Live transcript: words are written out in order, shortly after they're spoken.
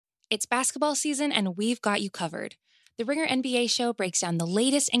It's basketball season, and we've got you covered. The Ringer NBA Show breaks down the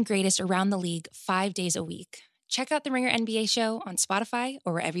latest and greatest around the league 5 days a week. Check out the Ringer NBA Show on Spotify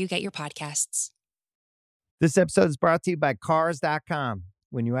or wherever you get your podcasts. This episode is brought to you by Cars.com.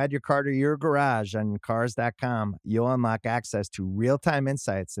 When you add your car to your garage on Cars.com, you'll unlock access to real-time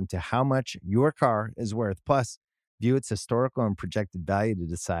insights into how much your car is worth. Plus, view its historical and projected value to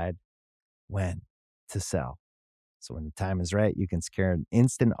decide when to sell. So when the time is right, you can secure an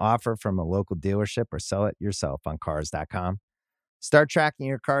instant offer from a local dealership or sell it yourself on Cars.com. Start tracking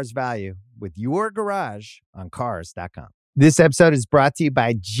your car's value with your garage on Cars.com. This episode is brought to you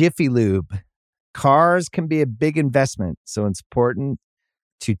by Jiffy Lube. Cars can be a big investment, so it's important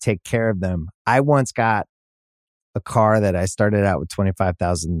to take care of them. I once got a car that I started out with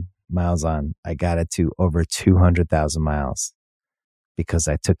 25,000 miles on. I got it to over 200,000 miles because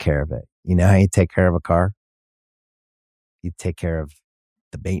I took care of it. You know how you take care of a car? You take care of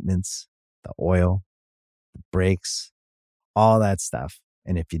the maintenance, the oil, the brakes, all that stuff.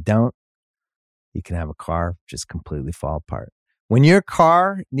 And if you don't, you can have a car just completely fall apart. When your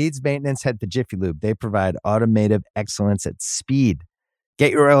car needs maintenance, head to Jiffy Lube. They provide automotive excellence at speed.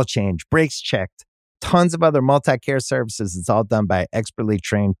 Get your oil change, brakes checked, tons of other multi-care services. It's all done by expertly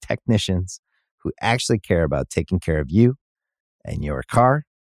trained technicians who actually care about taking care of you and your car.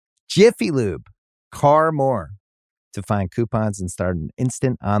 Jiffy Lube, car more. To find coupons and start an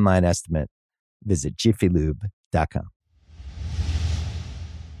instant online estimate, visit jiffylube.com.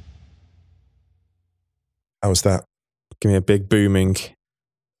 How was that? Give me a big booming.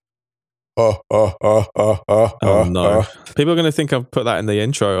 Oh no. People are going to think I've put that in the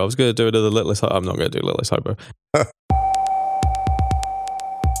intro. I was going to do it at the Littlest Hypo. I'm not going to do Littlest Hypo.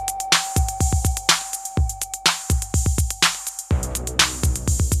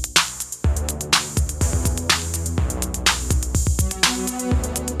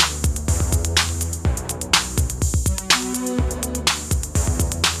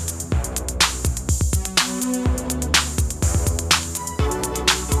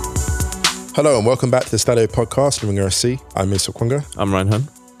 Hello and welcome back to the Stadio Podcast, Ringer SC. I'm Musa Okwonga. I'm Ryan Hun.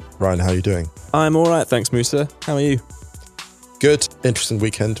 Ryan, how are you doing? I'm all right, thanks, Musa. How are you? Good. Interesting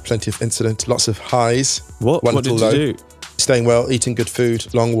weekend. Plenty of incident. Lots of highs. What did you do? Staying well, eating good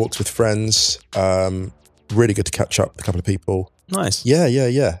food, long walks with friends. Really good to catch up with a couple of people. Nice.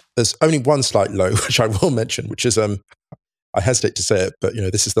 Yeah. There's only one slight low, which I will mention, which is, I hesitate to say it, but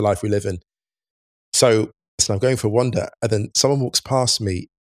this is the life we live in. So I'm going for a wander and then someone walks past me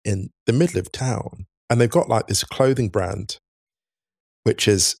in the middle of town and they've got like this clothing brand which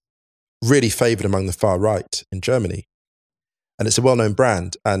is really favored among the far right in Germany, and it's a well-known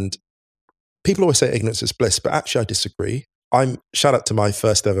brand, and people always say ignorance is bliss, but actually I disagree. Shout out to my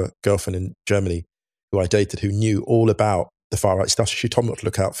first ever girlfriend in Germany who I dated, who knew all about the far right stuff. She told me what to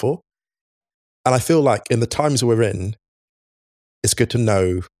look out for, and I feel like in the times we're in, it's good to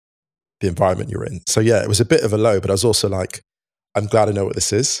know the environment you're in. So yeah, it was a bit of a low, but I was also like, I'm glad I know what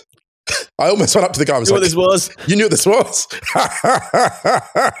this is. I almost went up to the guy and was like, what this was? You knew what this was?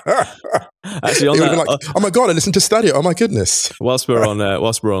 Actually, on that, like, oh my God, I listened to Stadio. Oh my goodness. Whilst we're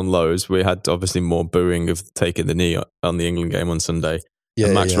on lows, we had obviously more booing of taking the knee on the England game on Sunday. Yeah,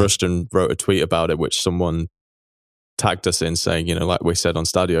 and Max Rushton wrote a tweet about it, which someone tagged us in saying, like we said on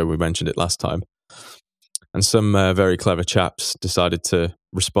Stadio, we mentioned it last time. And some very clever chaps decided to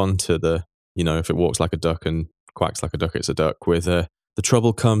respond to the, if it walks like a duck and quacks like a duck, it's a duck, with the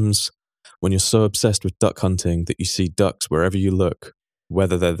trouble comes when you're so obsessed with duck hunting that you see ducks wherever you look,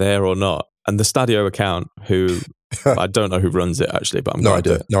 whether they're there or not. And the Stadio account, who I don't know who runs it actually, but I'm glad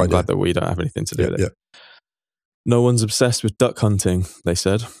that we don't have anything to do with it. Yeah. No one's obsessed with duck hunting, they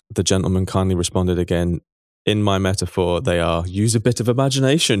said. The gentleman kindly responded again, in my metaphor, they are, use a bit of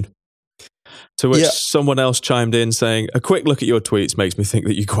imagination. To which someone else chimed in saying, a quick look at your tweets makes me think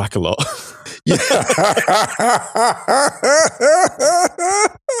that you quack a lot. Yeah.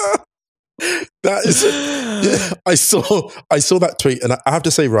 That is, I saw that tweet, and I have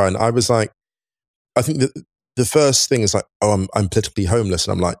to say, Ryan, I was like, I think that the first thing is like, oh, I'm politically homeless,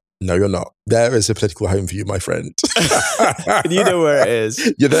 and I'm like, no, you're not. There is a political home for you, my friend. You know where it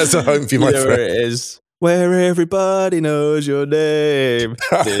is. Yeah, there's a home for you, my friend. Where it is. Where everybody knows your name.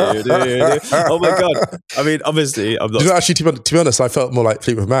 Oh my God. I mean, obviously, I'm not. Actually, to be honest, I felt more like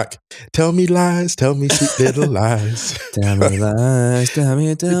Fleetwood Mac. Tell me lies, tell me sweet little lies. Tell me lies, tell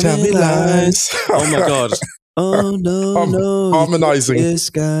me lies. Oh my God. Oh no, harmonizing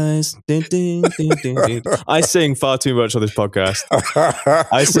disguise. Ding, ding, ding, ding, ding. I sing far too much on this podcast.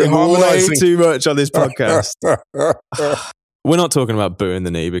 I sing way too much on this podcast. We're not talking about booing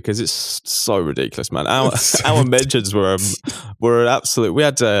the knee because it's so ridiculous, man. Our mentions were an absolute. We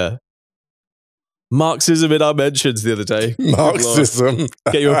had Marxism in our mentions the other day. Marxism.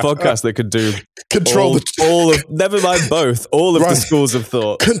 Get you a podcast that could do Control all of. Never mind both. All of the schools of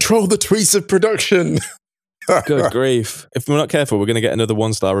thought. Control the tweets of production. Good grief! If we're not careful, we're going to get another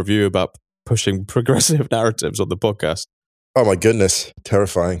 1-star review about pushing progressive narratives on the podcast. Oh my goodness,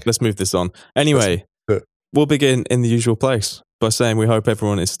 terrifying. Let's move this on. Anyway. We'll begin in the usual place by saying we hope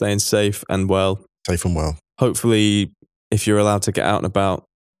everyone is staying safe and well. Safe and well. Hopefully, if you're allowed to get out and about,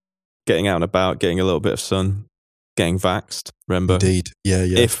 getting out and about, getting a little bit of sun, getting vaxxed, remember? Indeed. Yeah.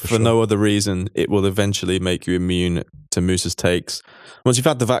 If for no other reason, it will eventually make you immune to Moose's takes. Once you've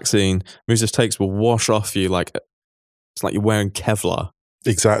had the vaccine, Moose's takes will wash off you like it's like you're wearing Kevlar.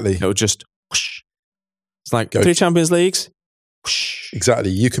 Exactly. It'll just whoosh. It's like 3 Champions Leagues. Exactly.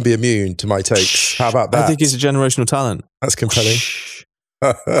 You can be immune to my takes. How about that? I think he's a generational talent. That's compelling.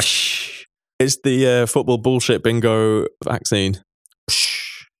 It's the football bullshit bingo vaccine.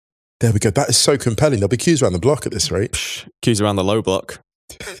 There we go. That is so compelling. There'll be queues around the block at this rate. Queues around the low block.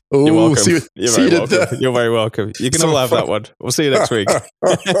 Oh, you're welcome. You're very welcome. You can all have that one. We'll see you next week.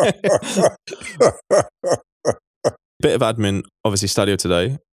 Bit of admin, obviously, Stadio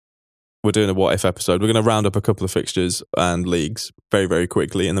today. We're doing a what if episode. We're going to round up a couple of fixtures and leagues very, very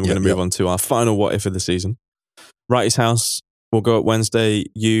quickly, and then we're going to move on to our final what if of the season. Righty's house will go up Wednesday.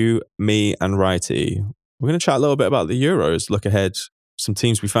 You, me, and Righty. We're going to chat a little bit about the Euros. Look ahead. Some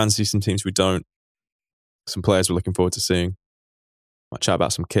teams we fancy, some teams we don't. Some players we're looking forward to seeing. Might chat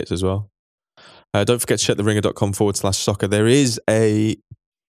about some kits as well. Don't forget to check theringer.com/soccer. There is a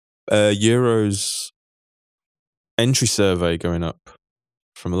Euros entry survey going up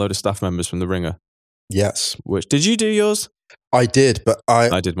from a load of staff members from the Ringer. Yes. Which did you do yours? I did, but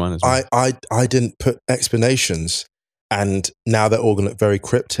I did mine as well. I didn't put explanations, and now they're all going to look very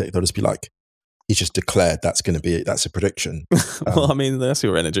cryptic. They'll just be like, "He just declared that's going to be it. That's a prediction." Well, I mean, that's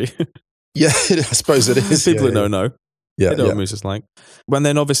your energy. Yeah, I suppose it is. People who know. Yeah, they know what Moose is like. When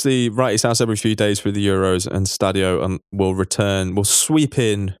then obviously Righty's house every few days for the Euros, and Stadio will return. We'll sweep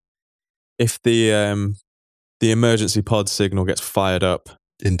in if the emergency pod signal gets fired up.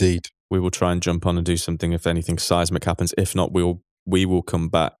 Indeed. We will try and jump on and do something if anything seismic happens. If not, we will come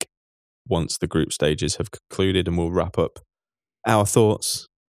back once the group stages have concluded, and we'll wrap up our thoughts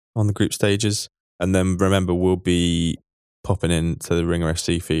on the group stages. And then remember, we'll be popping into the Ringer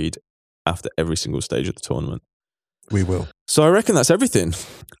FC feed after every single stage of the tournament. We will. So I reckon that's everything,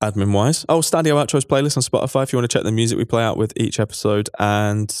 admin-wise. Oh, Stadio Outros playlist on Spotify if you want to check the music we play out with each episode.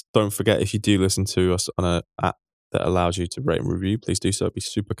 And don't forget, if you do listen to us on an app that allows you to rate and review, please do so. It'd be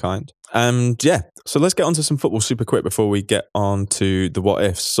super kind. And so let's get on to some football super quick before we get on to the what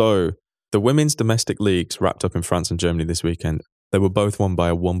ifs. So the women's domestic leagues wrapped up in France and Germany this weekend. They were both won by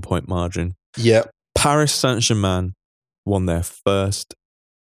a 1-point margin. Yeah. Paris Saint-Germain won their first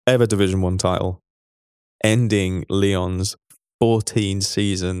ever Division 1 title, ending Lyon's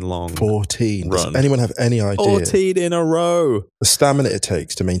 14-season-long 14. run. Does anyone have any idea? 14 in a row. The stamina it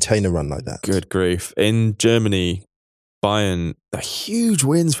takes to maintain a run like that. Good grief. In Germany, Bayern, huge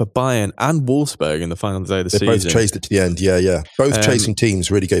wins for Bayern and Wolfsburg in the final day of the season. They both chased it to the end, yeah. Both chasing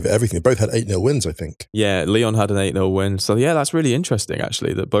teams really gave it everything. They both had 8-0 wins, I think. Yeah, Lyon had an 8-0 win. So that's really interesting,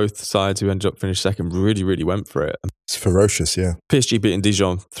 actually, that both sides who ended up finishing second really, really went for it. It's ferocious, yeah. PSG beating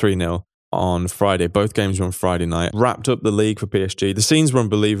Dijon 3-0 on Friday. Both games were on Friday night. Wrapped up the league for PSG. The scenes were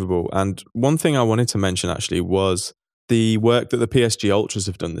unbelievable. And one thing I wanted to mention, actually, was the work that the PSG Ultras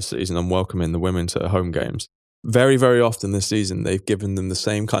have done this season on welcoming the women to home games. Very, very often this season, they've given them the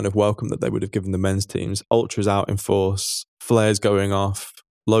same kind of welcome that they would have given the men's teams. Ultras out in force, flares going off,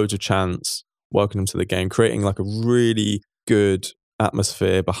 loads of chants, welcoming them to the game, creating like a really good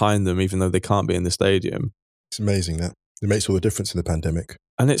atmosphere behind them, even though they can't be in the stadium. It's amazing that. It makes all the difference in the pandemic.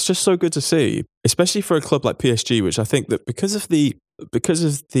 And it's just so good to see, especially for a club like PSG, which I think that because of the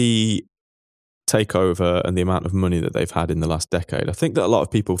takeover and the amount of money that they've had in the last decade, I think that a lot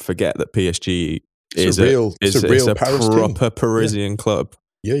of people forget that PSG is a proper Parisian club.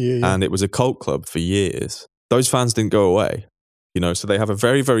 Yeah. And it was a cult club for years. Those fans didn't go away, so they have a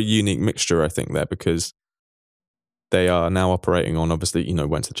very, very unique mixture, I think, there, because they are now operating on, obviously,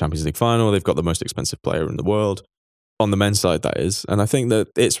 went to the Champions League final. They've got the most expensive player in the world. On the men's side, that is. And I think that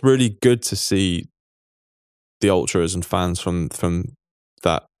it's really good to see the ultras and fans from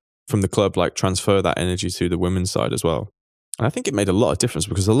the club transfer that energy to the women's side as well. And I think it made a lot of difference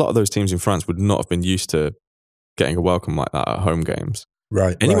because a lot of those teams in France would not have been used to getting a welcome like that at home games.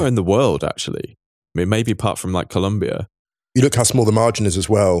 Right. Anywhere in the world, actually. I mean, maybe apart from Colombia. You look how small the margin is as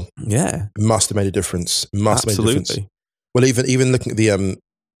well. Yeah. It must have made a difference. Absolutely. Well, even looking at the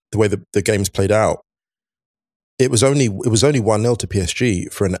way the games played out, it was only 1-0 to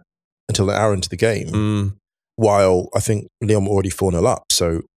PSG until an hour into the game, while I think Lyon were already 4-0 up.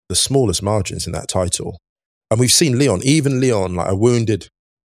 So the smallest margins in that title, and we've seen Lyon, like a wounded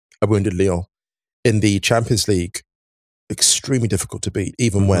Lyon in the Champions League, extremely difficult to beat,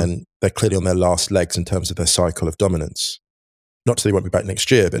 even when they're clearly on their last legs in terms of their cycle of dominance. Not to say they won't be back next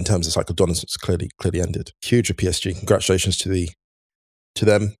year, but in terms of cycle of dominance, it's clearly ended. Huge for PSG. Congratulations to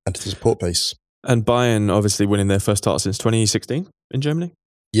them and to the support base. And Bayern obviously winning their first title since 2016 in Germany.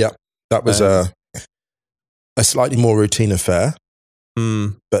 Yeah, that was a slightly more routine affair.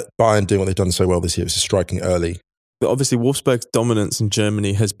 But Bayern doing what they've done so well this year is striking early. But obviously Wolfsburg's dominance in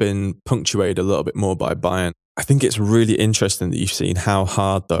Germany has been punctuated a little bit more by Bayern. I think it's really interesting that you've seen how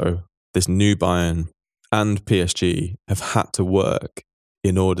hard, though, this new Bayern and PSG have had to work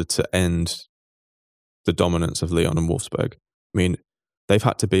in order to end the dominance of Lyon and Wolfsburg. I mean, they've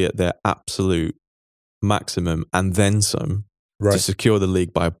had to be at their absolute maximum and then some to secure the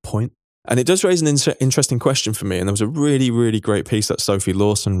league by a point. And it does raise an interesting question for me. And there was a really, really great piece that Sophie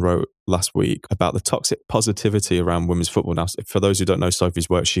Lawson wrote last week about the toxic positivity around women's football. Now, for those who don't know Sophie's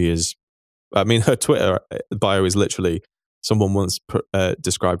work, her Twitter bio is literally, someone once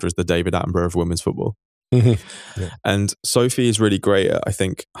described her as the David Attenborough of women's football. Yeah. And Sophie is really great at, I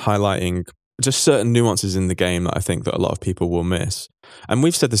think, highlighting just certain nuances in the game that I think that a lot of people will miss. And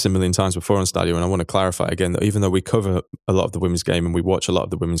we've said this a million times before on Stadio, and I want to clarify again that even though we cover a lot of the women's game and we watch a lot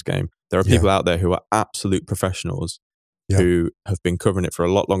of the women's game, there are people out there who are absolute professionals who have been covering it for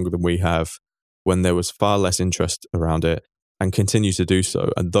a lot longer than we have, when there was far less interest around it, and continue to do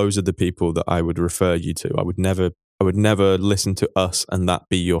so. And those are the people that I would refer you to. I would never listen to us and that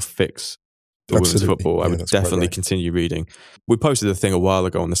be your fix for women's football. I would definitely continue reading. We posted a thing a while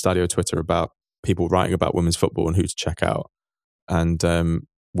ago on the Stadio Twitter about people writing about women's football and who to check out. And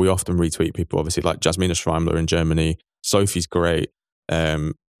we often retweet people, obviously, like Jasmina Schreimler in Germany. Sophie's great.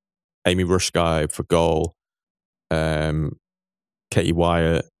 Amy Rushguy for goal. Katie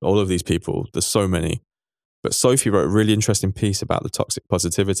Wyatt. All of these people. There's so many. But Sophie wrote a really interesting piece about the toxic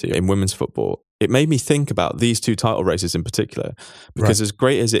positivity in women's football. It made me think about these two title races in particular, because as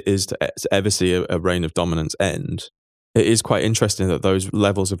great as it is to ever see a reign of dominance end, it is quite interesting that those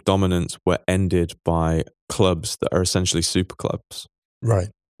levels of dominance were ended by clubs that are essentially super clubs. Right.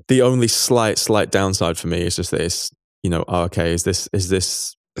 The only slight downside for me is just this, is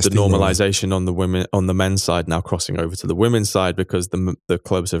this the normalization on the men's side now crossing over to the women's side because the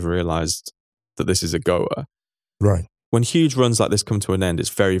clubs have realized that this is a goer. Right. When huge runs like this come to an end, it's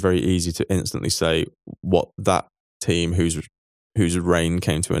very, very easy to instantly say what that team whose reign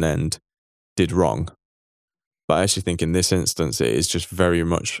came to an end did wrong. But I actually think in this instance, it is just very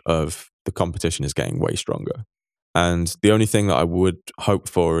much of the competition is getting way stronger. And the only thing that I would hope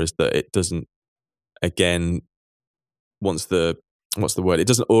for is that it doesn't, again, it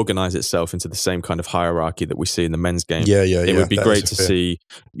doesn't organize itself into the same kind of hierarchy that we see in the men's game. It would be great to see,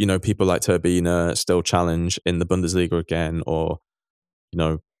 people like Turbine still challenge in the Bundesliga again, or,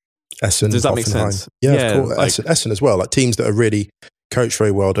 Essen. Does that make sense? Yeah, of course. Essen as well. Like teams that are really coached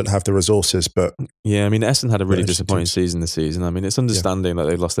very well, don't have the resources, but... Yeah, I mean, Essen had a really disappointing season this season. I mean, it's understanding that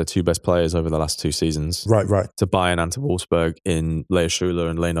they lost their two best players over the last two seasons. Right. To Bayern and to Wolfsburg in Lea Schuler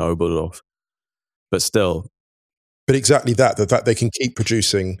and Lena Oberdorf. But still... But exactly that they can keep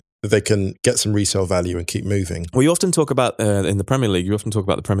producing, that they can get some resale value and keep moving. We often talk about, in the Premier League,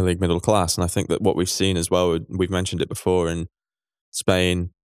 the Premier League middle class, and I think that what we've seen as well, we've mentioned it before in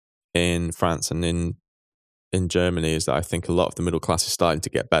Spain, in France, and in Germany, is that I think a lot of the middle class is starting to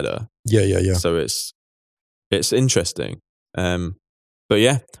get better. Yeah. So it's interesting. But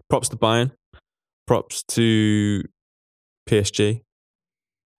yeah, props to Bayern, props to PSG,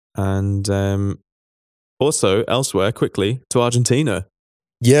 and also elsewhere, quickly, to Argentina.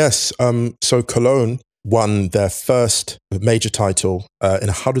 Yes. So Cologne won their first major title in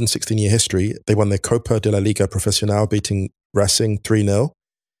 116-year history. They won their Copa de la Liga Profesional, beating Racing 3-0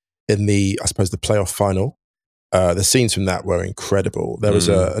 in the playoff final. The scenes from that were incredible. There was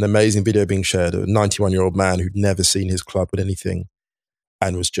an amazing video being shared of a 91-year-old man who'd never seen his club win anything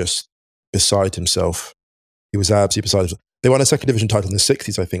and was just beside himself. He was absolutely beside himself. They won a second division title in the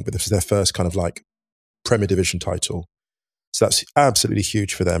 60s, I think, but this was their first kind of like Premier Division title. So that's absolutely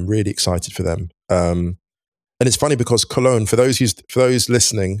huge for them. Really excited for them. And it's funny because Cologne, for those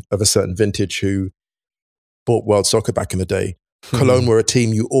listening of a certain vintage who bought World Soccer back in the day, Cologne were a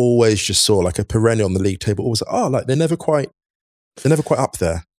team you always just saw like a perennial on the league table. Always they're never quite up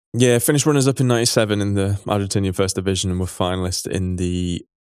there. Yeah, finished runners up in 97 in the Argentinian First Division and were finalists in the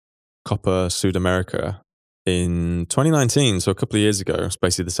Copa Sudamerica in 2019, so a couple of years ago. It's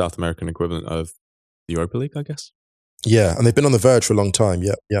basically the South American equivalent of the Europa League, I guess. Yeah, and they've been on the verge for a long time.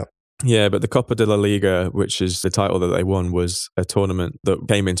 Yeah. Yeah, but the Copa de la Liga, which is the title that they won, was a tournament that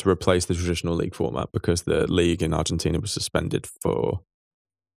came in to replace the traditional league format because the league in Argentina was suspended for,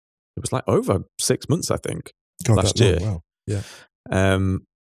 it was like over 6 months, I think, last year. Wow. Yeah.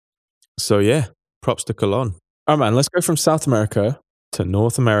 So yeah, props to Colón. Oh man, let's go from South America to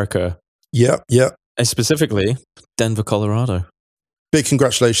North America. Yeah. And specifically, Denver, Colorado. Big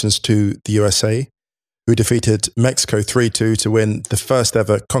congratulations to the USA, who defeated Mexico 3-2 to win the first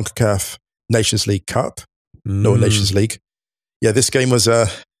ever CONCACAF Nations League Cup. No, Nations League. Yeah, this game was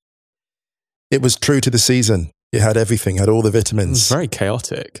it was true to the season. It had everything, had all the vitamins. It was very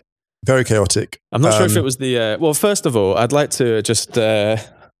chaotic. Very chaotic. I'm not sure if it was the... well, first of all, I'd like to just go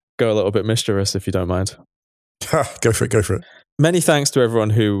a little bit mischievous, if you don't mind. Go for it. Many thanks to everyone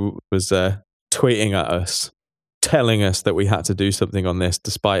who was tweeting at us, telling us that we had to do something on this,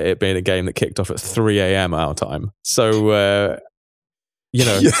 despite it being a game that kicked off at 3 a.m. our time. So,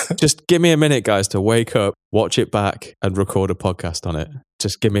 just give me a minute, guys, to wake up, watch it back, and record a podcast on it.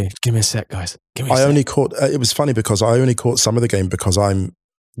 Just give me a sec, guys. Only caught... it was funny because I only caught some of the game because I'm...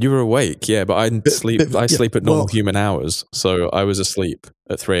 You were awake, yeah, but I sleep at normal human hours, so I was asleep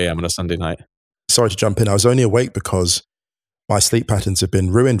at 3 a.m. on a Sunday night. Sorry to jump in. I was only awake because my sleep patterns have been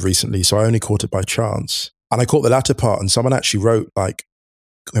ruined recently, so I only caught it by chance. And I caught the latter part, and someone actually wrote, like,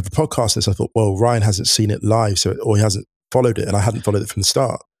 we have a podcast on this. I thought, well, Ryan hasn't seen it live, or he hasn't followed it, and I hadn't followed it from the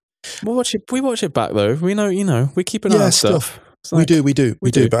start. We watch it back, though. We know, we keep an eye on stuff. Like, we do.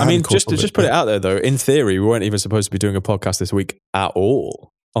 But I mean, just put it out there, though. In theory, we weren't even supposed to be doing a podcast this week at all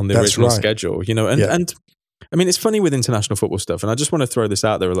on the original schedule, and I mean, it's funny with international football stuff, and I just want to throw this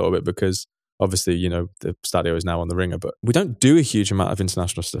out there a little bit because obviously, the Stadio is now on the Ringer, but we don't do a huge amount of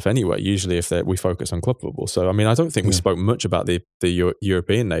international stuff anyway, usually if we focus on club football. So, I mean, I don't think we spoke much about the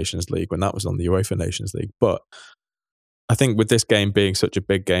European Nations League when that was on the UEFA Nations League, but I think with this game being such a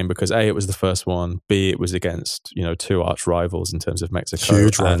big game because A, it was the first one, B, it was against, two arch rivals in terms of Mexico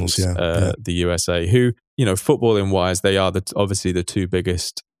huge rivals, the USA, who, footballing wise, they are obviously the two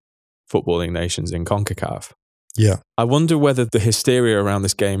biggest footballing nations in CONCACAF. Yeah. I wonder whether the hysteria around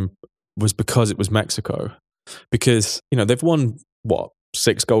this game was because it was Mexico. Because, they've won,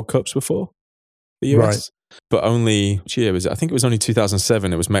 6 Gold Cups before? The US? Right. But only, which year was it? I think it was only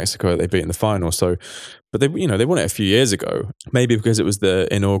 2007. It was Mexico that they beat in the final. So, but they won it a few years ago. Maybe because it was the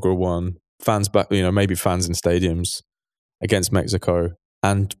inaugural one. Fans back, maybe fans in stadiums against Mexico.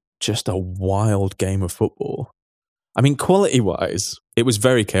 And just a wild game of football. I mean, quality-wise, it was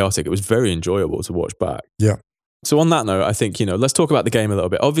very chaotic. It was very enjoyable to watch back. Yeah. So on that note, I think, let's talk about the game a little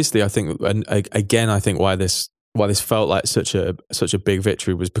bit. Obviously, I think, and again, I think why this felt like such a big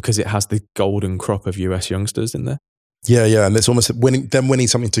victory was because it has the golden crop of US youngsters in there. Yeah, and it's almost winning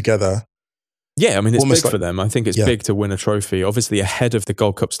something together. Yeah, I mean, it's big for them. I think it's big to win a trophy, obviously ahead of the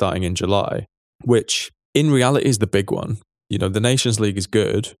Gold Cup starting in July, which in reality is the big one. The Nations League is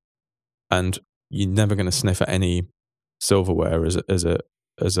good, and you're never going to sniff at any silverware as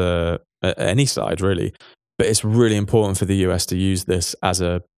any side really. But it's really important for the US to use this as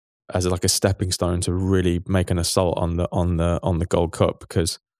like a stepping stone to really make an assault on the Gold Cup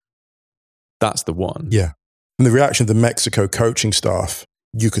because that's the one. Yeah, and the reaction of the Mexico coaching staff,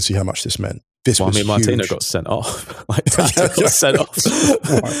 you could see how much this meant. Martino got sent off. Got sent off.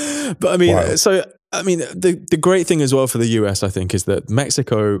 But I mean, the great thing as well for the US, I think, is that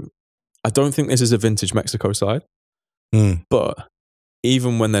Mexico. I don't think this is a vintage Mexico side, but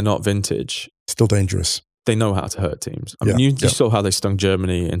even when they're not vintage, still dangerous. They know how to hurt teams. I mean, you saw how they stung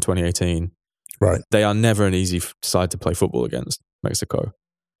Germany in 2018. Right. They are never an easy side to play football against, Mexico.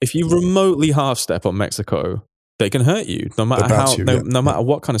 If you remotely half step on Mexico, they can hurt you, no matter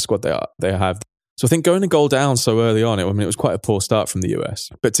what kind of squad they have. So I think going a goal down so early on, it was quite a poor start from the US.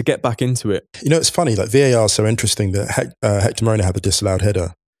 But to get back into it, it's funny. Like VAR is so interesting that Hector Moreno had the disallowed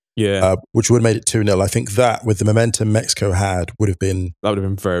header. Yeah, which would have made it 2-0. I think that with the momentum Mexico had would have been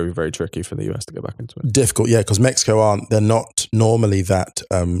very, very tricky for the US to get back into it. Difficult, yeah, because Mexico they're not normally that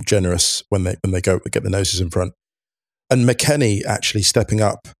generous when they get the noses in front. And McKennie actually stepping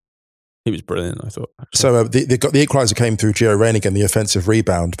up. He was brilliant, I thought. Actually. So the equaliser came through Gio Reyna again, the offensive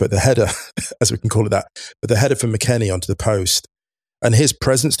rebound, but the header, as we can call it that, but the header from McKennie onto the post and his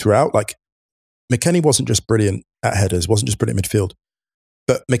presence throughout, like McKennie wasn't just brilliant at headers, wasn't just brilliant midfield.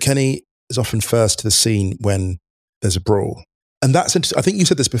 But McKennie is often first to the scene when there's a brawl. And that's interesting. I think you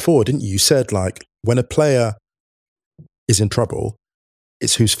said this before, didn't you? You said, like, when a player is in trouble,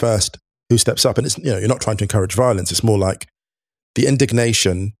 it's who steps up. And it's, you're not trying to encourage violence. It's more like the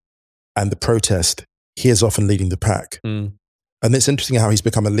indignation and the protest he is often leading the pack. Mm. And it's interesting how he's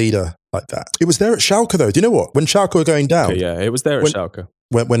become a leader like that. It was there at Schalke, though. Do you know what? When Schalke were going down. Okay, yeah, it was there at Schalke.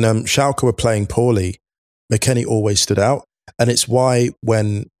 When Schalke were playing poorly, McKennie always stood out. And it's why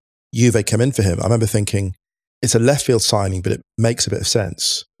when Juve came in for him, I remember thinking, it's a left field signing, but it makes a bit of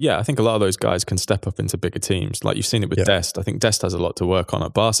sense. Yeah, I think a lot of those guys can step up into bigger teams. Like you've seen it with Dest. I think Dest has a lot to work on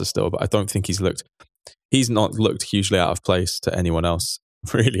at Barca still, but I don't think he's not looked hugely out of place to anyone else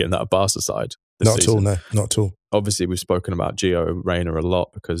really in that Barca side. Not at all, no, not at all. Obviously, we've spoken about Gio Reyna a lot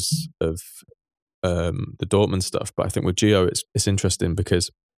because of the Dortmund stuff, but I think with Gio, it's interesting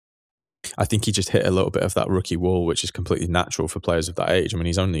because I think he just hit a little bit of that rookie wall, which is completely natural for players of that age. I mean,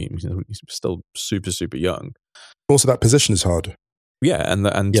 he's still super, super young. Also, that position is hard. Yeah,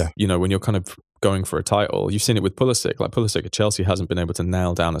 and you know, when you're kind of going for a title, you've seen it with Pulisic. Like Pulisic at Chelsea hasn't been able to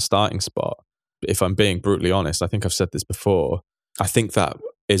nail down a starting spot. If I'm being brutally honest, I think I've said this before. I think that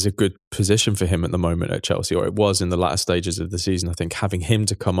is a good position for him at the moment at Chelsea, or it was in the latter stages of the season. I think having him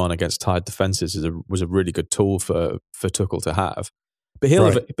to come on against tired defences was a really good tool for Tuchel to have. But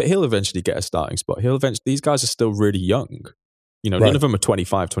he'll eventually get a starting spot. These guys are still really young. You know, none of them are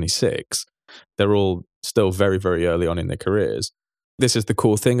 25, 26. They're all still very, very early on in their careers. This is the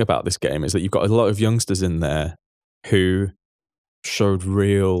cool thing about this game, is that you've got a lot of youngsters in there who showed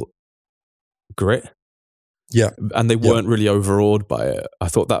real grit. Yeah. And they weren't really overawed by it. I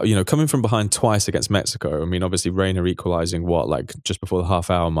thought that, you know, coming from behind twice against Mexico, I mean, obviously Reyna equalising just before the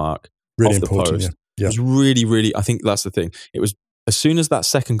half-hour mark really off the important, post. Yeah. It was really, really, I think that's the thing. It was, as soon as that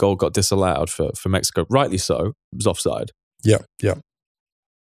second goal got disallowed for Mexico, rightly so, it was offside. Yeah.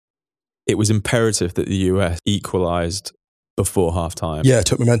 It was imperative that the US equalised before half-time. Yeah, it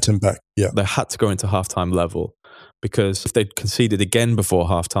took momentum back. Yeah. They had to go into half-time level, because if they'd conceded again before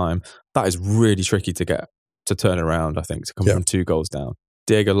half-time, that is really tricky to turn around, I think, to come from 2 goals down.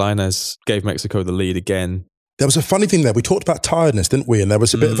 Diego Lainez gave Mexico the lead again. There was a funny thing there. We talked about tiredness, didn't we? And there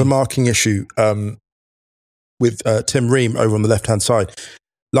was a bit of a marking issue with Tim Ream over on the left-hand side.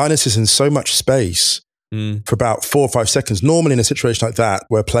 Lainez is in so much space for about 4 or 5 seconds. Normally in a situation like that,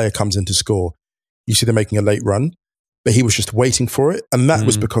 where a player comes in to score, you see them making a late run, but he was just waiting for it. And that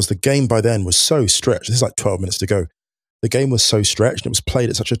was because the game by then was so stretched. This is like 12 minutes to go. The game was so stretched and it was played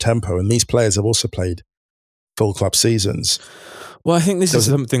at such a tempo. And these players have also played full club seasons. Well, I think this is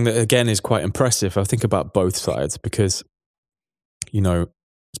something that, again, is quite impressive. I think about both sides because, you know,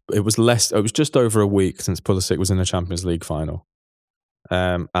 it was just over a week since Pulisic was in the Champions League final.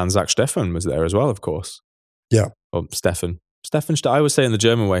 And Zach Steffen was there as well, of course. Yeah. Or Steffen, I always say in the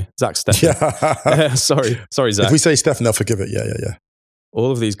German way, Zach Steffen. Yeah. Sorry, Zach. If we say Steffen, they'll forgive it. Yeah.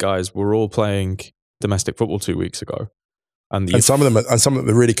 All of these guys were all playing domestic football 2 weeks ago. And some of them at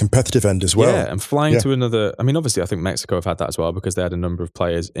the really competitive end as well. Yeah, and flying to another. I mean, obviously, I think Mexico have had that as well because they had a number of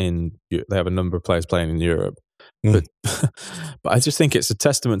players they have a number of players playing in Europe. But I just think it's a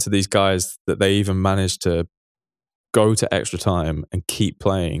testament to these guys that they even managed to go to extra time and keep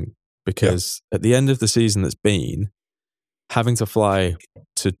playing, because at the end of the season that's been, having to fly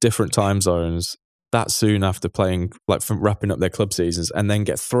to different time zones that soon after playing, like from wrapping up their club seasons, and then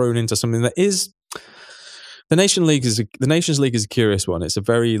get thrown into something that is. The Nations League is a curious one. It's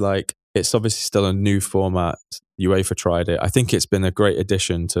it's obviously still a new format. UEFA tried it. I think it's been a great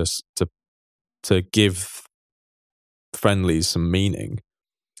addition to give friendlies some meaning,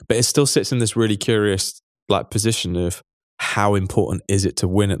 but it still sits in this really curious position of how important is it to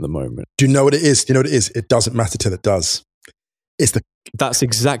win at the moment. Do you know what it is? It doesn't matter till it does. That's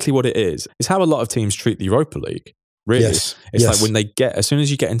exactly what it is. It's how a lot of teams treat the Europa League. Really, yes. It's like when as soon as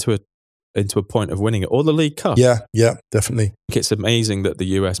you get into a point of winning it, or the League Cup. Yeah, definitely. I think it's amazing that the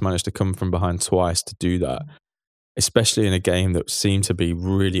US managed to come from behind twice to do that, especially in a game that seemed to be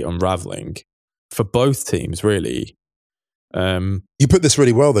really unraveling for both teams, really. You put this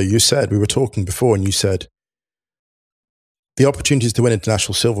really well, though. We were talking before, and you said the opportunities to win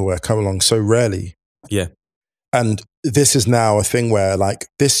international silverware come along so rarely. Yeah. And this is now a thing where,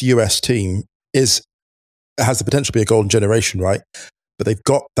 this US team has the potential to be a golden generation, right? But they've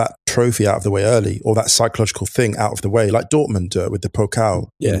got that trophy out of the way early, or that psychological thing out of the way, like Dortmund with the Pokal.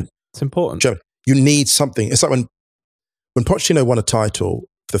 Yeah, it's important. You need something. It's like when Pochettino won a title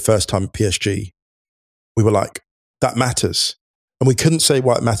for the first time at PSG, we were like, that matters. And we couldn't say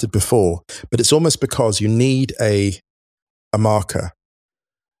why it mattered before, but it's almost because you need a marker.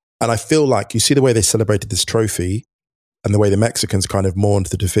 And I feel like you see the way they celebrated this trophy and the way the Mexicans kind of mourned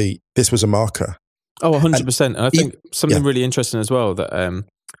the defeat. This was a marker. Oh, 100%. And I think something really interesting as well that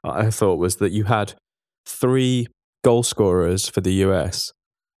I thought was that you had 3 goal scorers for the US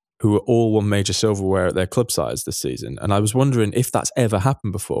who were all won major silverware at their club sides this season. And I was wondering if that's ever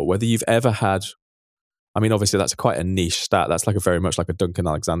happened before, whether you've ever had I mean, obviously that's quite a niche stat. That's like very much like a Duncan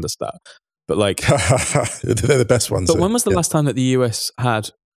Alexander stat. But like, they're the best ones. But when was the last time that the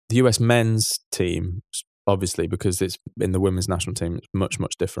US men's team, obviously because it's in the women's national team, it's much,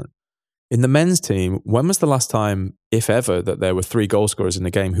 much different. In the men's team, when was the last time, if ever, that there were 3 goal scorers in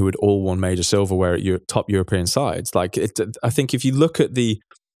the game who had all won major silverware at your top European sides? Like, I think if you look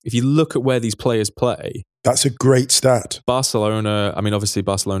at where these players play, that's a great stat. Barcelona, I mean, obviously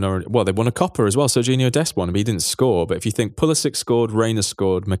Barcelona, well, they won a Copa as well. Serginho Dest won, but he didn't score. But if you think Pulisic scored, Reina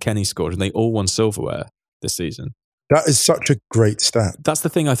scored, McKennie scored, and they all won silverware this season. That is such a great stat. That's the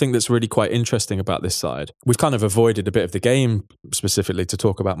thing I think that's really quite interesting about this side. We've kind of avoided a bit of the game specifically to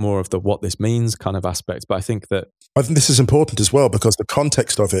talk about more of the what this means kind of aspects. But I think this is important as well because the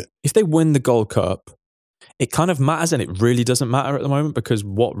context of it. If they win the Gold Cup, it kind of matters, and it really doesn't matter at the moment because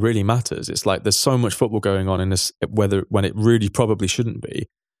what really matters, it's like there's so much football going on in this, when it really probably shouldn't be.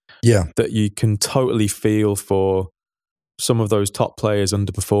 Yeah. That you can totally feel for some of those top players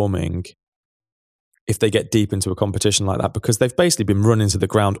underperforming if they get deep into a competition like that, because they've basically been run into the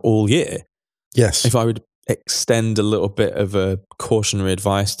ground all year. Yes. If I would extend a little bit of a cautionary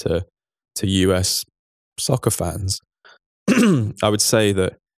advice to US soccer fans, I would say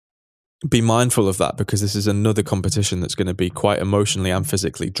that be mindful of that, because this is another competition that's going to be quite emotionally and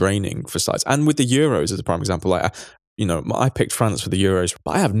physically draining for sides. And with the Euros as a prime example, I picked France for the Euros,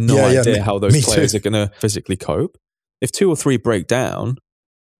 but I have no idea how those players are going to physically cope. If 2 or 3 break down,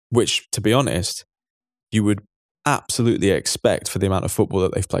 which, to be honest, you would absolutely expect for the amount of football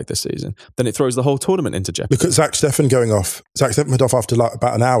that they've played this season, then it throws the whole tournament into jeopardy. Look at Zach Steffen going off. Zach Steffen went off after like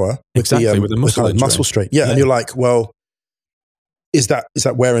about an hour with the muscle strain. Yeah, and you're like, well, is that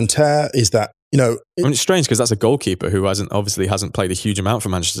wear and tear? Is that, I mean, it's strange because that's a goalkeeper who hasn't played a huge amount for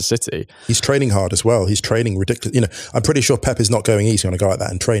Manchester City. He's training hard as well. He's training ridiculous. I'm pretty sure Pep is not going easy on a guy like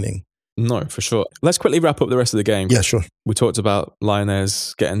that in training. No, for sure. Let's quickly wrap up the rest of the game. Yeah, sure. We talked about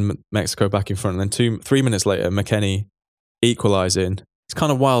Lainez getting Mexico back in front, and then 3 minutes later, McKennie equalising. It's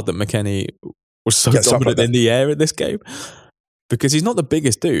kind of wild that McKennie was so dominant in the air in this game, because he's not the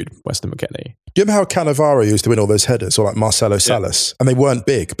biggest dude, Weston McKennie. Do you remember how Cannavaro used to win all those headers, or like Marcelo Salas? And they weren't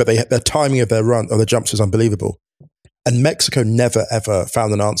big, but their timing of their jumps was unbelievable. And Mexico never, ever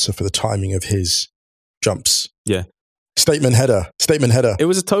found an answer for the timing of his jumps. Yeah. Statement header. It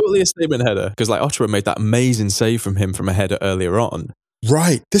was totally a statement header, because like Ochoa made that amazing save from him from a header earlier on.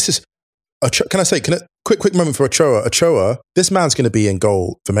 Right. This is, quick moment for Ochoa. Ochoa, this man's going to be in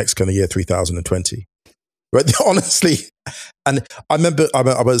goal for Mexico in the year 3020. Right. Honestly. And I remember, I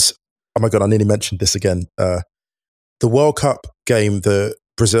was, oh my God, I nearly mentioned this again. The World Cup game, the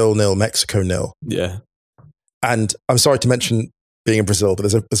Brazil 0, Mexico 0. Yeah. And I'm sorry to mention being in Brazil, but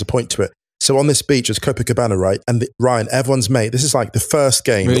there's a point to it. So on this beach, it's Copacabana, right? And Ryan, everyone's mate. This is like the first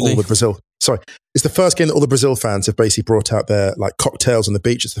game that all the Brazil. Sorry, it's the first game that all the Brazil fans have basically brought out their like cocktails on the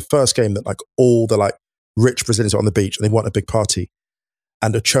beach. It's the first game that like all the like rich Brazilians are on the beach and they want a big party.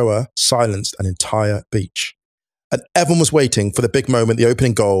 And Ochoa silenced an entire beach, and everyone was waiting for the big moment, the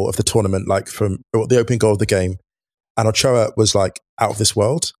opening goal of the tournament, like the opening goal of the game. And Ochoa was like out of this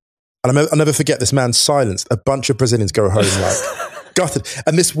world. And I'll never forget, this man silenced a bunch of Brazilians go home like. Gutted.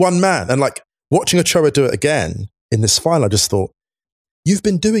 And this one man, and like watching Ochoa do it again in this final, I just thought, you've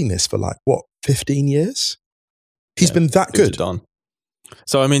been doing this for like, what, 15 years? He's been that good. Done.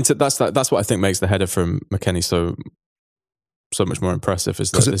 So, I mean, that's what I think makes the header from McKennie so much more impressive,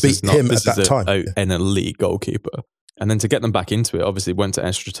 is that this is an elite goalkeeper. And then to get them back into it, obviously went to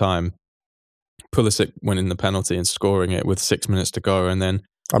extra time, Pulisic winning the penalty and scoring it with 6 minutes to go, and then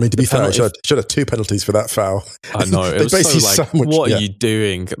I mean, to be fair, I should have 2 penalties for that foul. I know. It was so like, what are you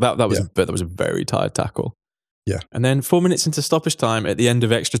doing? That was a very tired tackle. Yeah. And then 4 minutes into stoppage time, at the end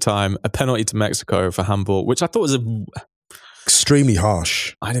of extra time, a penalty to Mexico for handball, which I thought was extremely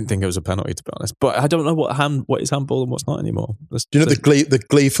harsh. I didn't think it was a penalty, to be honest. But I don't know what is handball and what's not anymore. Do you know the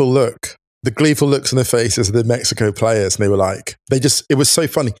gleeful look? The gleeful looks on their faces of the Mexico players, and they were like, it was so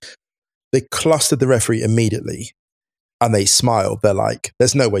funny. They clustered the referee immediately. And they smiled. They're like,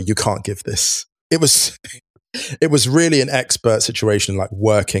 there's no way you can't give this. It was really an expert situation, like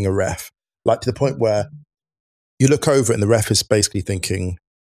working a ref, like to the point where you look over and the ref is basically thinking,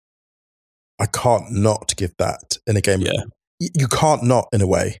 I can't not give that in a game. Yeah. You can't not, in a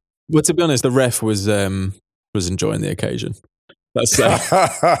way. Well, to be honest, the ref was enjoying the occasion. That's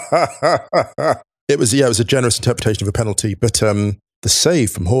it was a generous interpretation of a penalty, but the save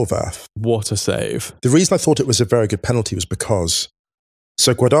from Horvath. What a save. The reason I thought it was a very good penalty was because,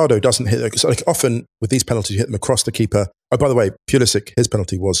 so Guardado doesn't hit, so like often with these penalties, you hit them across the keeper. Oh, by the way, Pulisic, his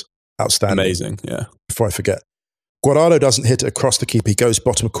penalty was outstanding. Amazing, yeah. Before I forget. Guardado doesn't hit it across the keeper. He goes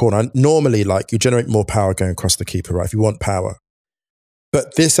bottom corner. And normally, like, you generate more power going across the keeper, right? If you want power.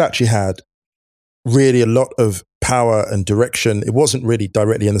 But this actually had really a lot of power and direction. It wasn't really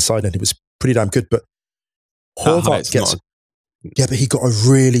directly in the side end. It was pretty damn good. But Horvath gets... Yeah, but he got a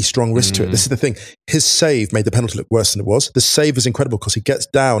really strong wrist to it. This is the thing. His save made the penalty look worse than it was. The save was incredible because he gets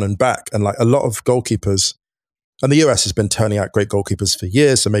down and back. And like a lot of goalkeepers... And the US has been turning out great goalkeepers for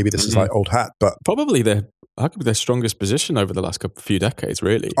years. So maybe this is like old hat. But probably their strongest position over the last few decades,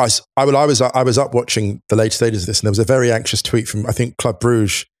 really. I was up watching the late stages of this, and there was a very anxious tweet from, I think, Club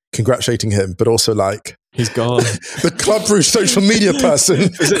Brugge congratulating him, but also like... He's gone. The Club Brugge social media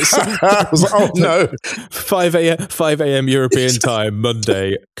person. I was like, oh no. 5 a.m. European time,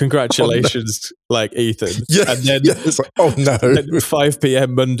 Monday. Congratulations, like Ethan. Yeah, and then, it's like, oh no. 5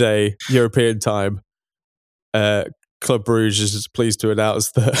 p.m. Monday, European time. Club Brugge is pleased to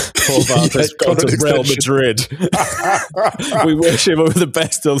announce that Horvath has gone to Real Madrid. We wish him all the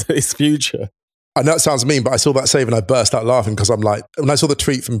best of his future. I know it sounds mean, but I saw that save and I burst out laughing because I'm like, when I saw the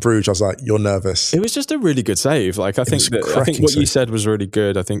tweet from Bruges, I was like, you're nervous. It was just a really good save. Like I think what you said was really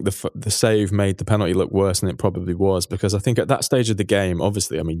good. I think the save made the penalty look worse than it probably was, because I think at that stage of the game,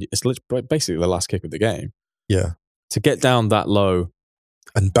 obviously, I mean, it's basically the last kick of the game. Yeah. To get down that low.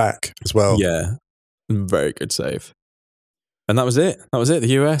 And back as well. Yeah. Very good save. And that was it.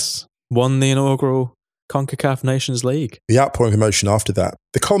 The US won the inaugural CONCACAF Nations League. The outpouring of emotion after that,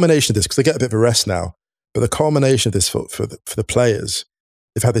 the culmination of this, because they get a bit of a rest now, but the culmination of this for the players,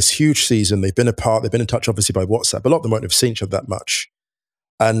 they've had this huge season. They've been apart. They've been in touch, obviously, by WhatsApp. A lot of them won't have seen each other that much.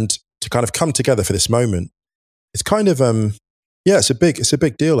 And to kind of come together for this moment, it's kind of, it's a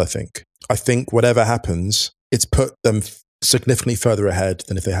big deal, I think. I think whatever happens, it's put them significantly further ahead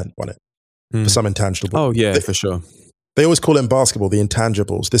than if they hadn't won it. For some intangible. Oh, yeah, for sure. They always call it in basketball the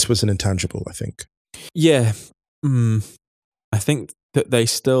intangibles. This was an intangible, I think. Yeah. I think that they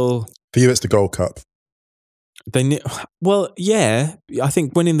still... For you, it's the Gold Cup. Well, yeah. I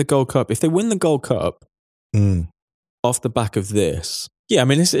think winning the Gold Cup, if they win the Gold Cup off the back of this... Yeah, I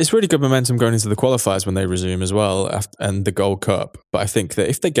mean, it's really good momentum going into the qualifiers when they resume as well, and the Gold Cup. But I think that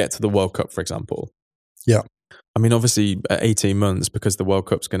if they get to the World Cup, for example... Yeah. I mean, obviously, at 18 months, because the World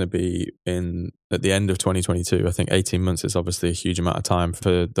Cup's going to be at the end of 2022, I think 18 months is obviously a huge amount of time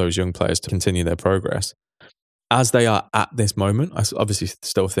for those young players to continue their progress. As they are at this moment, I obviously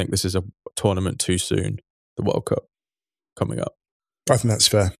still think this is a tournament too soon, the World Cup coming up. I think that's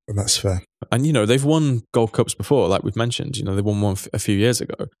fair. And, they've won Gold Cups before, like we've mentioned. They won one a few years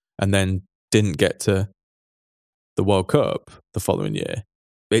ago and then didn't get to the World Cup the following year.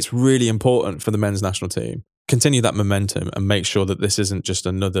 It's really important for the men's national team. Continue that momentum and make sure that this isn't just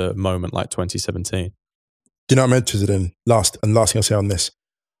another moment like 2017. Do you know what I'm interested in? Last thing I'll say on this.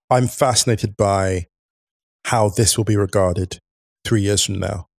 I'm fascinated by how this will be regarded 3 years from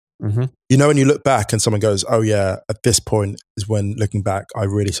now. Mm-hmm. When you look back and someone goes, oh yeah, at this point is when, looking back, I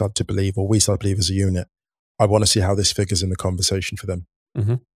really started to believe, or we started to believe as a unit. I want to see how this figures in the conversation for them.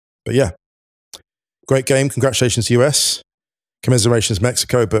 Mm-hmm. But yeah, great game. Congratulations, US. Commiserations,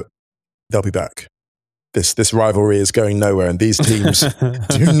 Mexico, but they'll be back. This rivalry is going nowhere, and these teams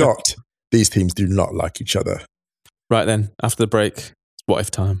do not like each other. Right then, after the break, it's What If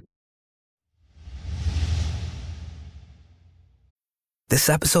time. This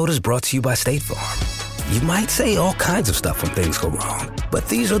episode is brought to you by State Farm. You might say all kinds of stuff when things go wrong, but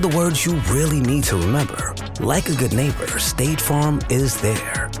these are the words you really need to remember. Like a good neighbor, State Farm is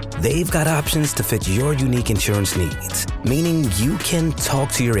there. They've got options to fit your unique insurance needs, meaning you can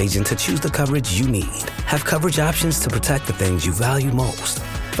talk to your agent to choose the coverage you need, have coverage options to protect the things you value most,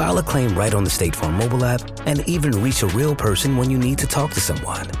 file a claim right on the State Farm mobile app, and even reach a real person when you need to talk to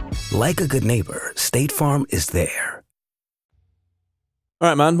someone. Like a good neighbor, State Farm is there. All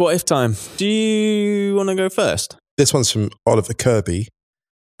right, man, what if time? Do you want to go first? This one's from Oliver Kirby,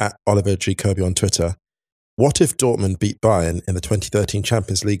 at Oliver G. Kirby on Twitter. What if Dortmund beat Bayern in the 2013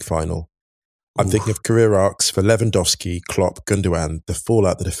 Champions League final? I'm thinking of career arcs for Lewandowski, Klopp, Gundogan, the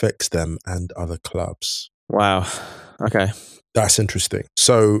fallout that affects them and other clubs. Wow. Okay. That's interesting.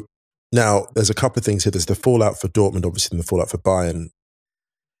 So now there's a couple of things here. There's the fallout for Dortmund, obviously, and the fallout for Bayern.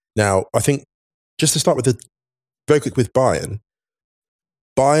 Now, I think just to start with very quick with Bayern,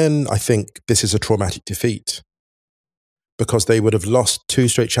 I think this is a traumatic defeat because they would have lost 2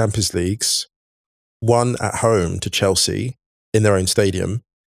 straight Champions Leagues, one at home to Chelsea in their own stadium,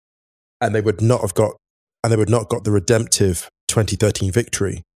 and they would not got the redemptive 2013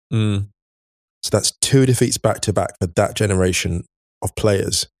 victory. So that's 2 defeats back to back for that generation of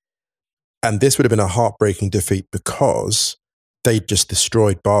players. And this would have been a heartbreaking defeat because they just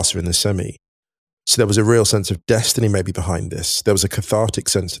destroyed Barca in the semi. So there was a real sense of destiny maybe behind this. There was a cathartic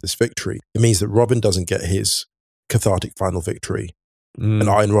sense to this victory. It means that Robin doesn't get his cathartic final victory. And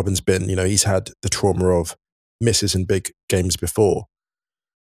Arjen Robben's been, he's had the trauma of misses in big games before.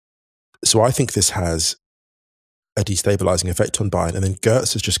 So I think this has a destabilizing effect on Bayern. And then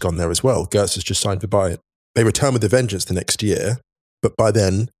Götze has just gone there as well. Götze has just signed for Bayern. They return with a vengeance the next year, but by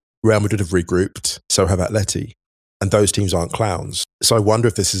then, Real Madrid have regrouped, so have Atleti. And those teams aren't clowns. So I wonder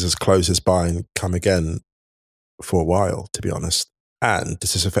if this is as close as Bayern come again for a while, to be honest. And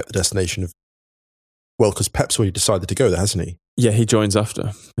does this affect the destination of... Well, because Pep's already decided to go there, hasn't he? Yeah, he joins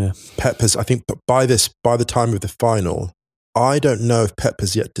after. Yeah, Pep has, I think, by the time of the final, I don't know if Pep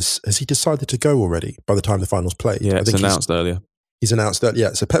has yet... has he decided to go already by the time the final's played? Yeah, I think announced earlier. He's announced that,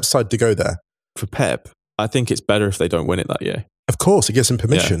 yeah. So Pep decided to go there. For Pep, I think it's better if they don't win it that year. Of course, it gives him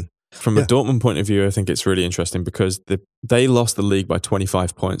permission. Yeah. From a Dortmund point of view, I think it's really interesting because they lost the league by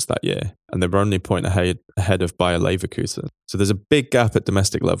 25 points that year, and they were only a point ahead of Bayer Leverkusen. So there's a big gap at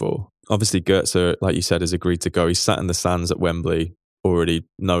domestic level. Obviously, Götze, like you said, has agreed to go. He's sat in the stands at Wembley already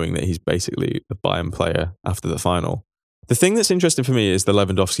knowing that he's basically a Bayern player after the final. The thing that's interesting for me is the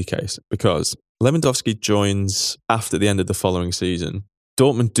Lewandowski case, because Lewandowski joins after the end of the following season.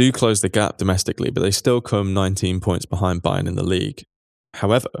 Dortmund do close the gap domestically, but they still come 19 points behind Bayern in the league.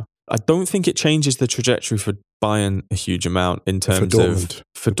 However, I don't think it changes the trajectory for Bayern a huge amount in terms of...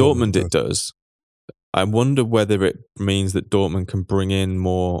 For Dortmund, it does. I wonder whether it means that Dortmund can bring in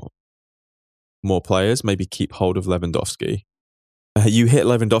more players, maybe keep hold of Lewandowski. You hit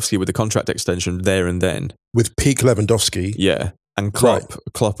Lewandowski with a contract extension there and then. With peak Lewandowski. Yeah. And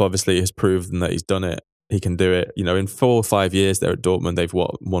Klopp obviously has proven that he's done it. He can do it. In 4 or 5 years there at Dortmund, they've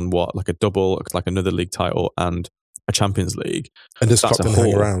won like a double, like another league title and a Champions League. And does Klopp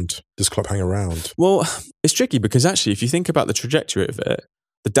hang around? Does Klopp hang around? Well, it's tricky because actually, if you think about the trajectory of it,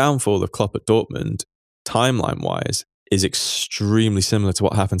 the downfall of Klopp at Dortmund, timeline-wise, is extremely similar to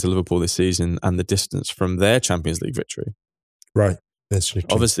what happened to Liverpool this season and the distance from their Champions League victory. Right.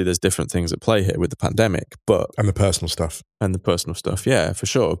 Obviously, there's different things at play here with the pandemic, and the personal stuff. Yeah, for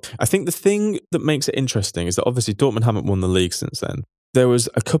sure. I think the thing that makes it interesting is that obviously Dortmund haven't won the league since then. There was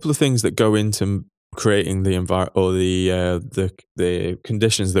a couple of things that go into creating the environment or the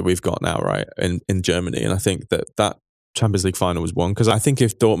conditions that we've got now, right, in Germany. And I think that Champions League final was won because I think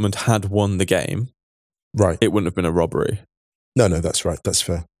if Dortmund had won the game, right, it wouldn't have been a robbery. No, that's right. That's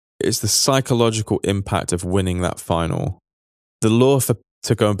fair. It's the psychological impact of winning that final. The law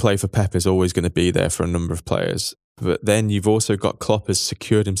to go and play for Pep is always going to be there for a number of players. But then you've also got Klopp has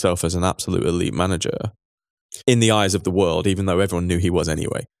secured himself as an absolute elite manager in the eyes of the world, even though everyone knew he was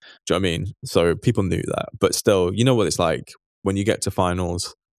anyway. Do you know what I mean? So people knew that. But still, you know what it's like when you get to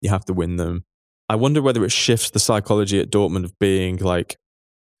finals, you have to win them. I wonder whether it shifts the psychology at Dortmund of being like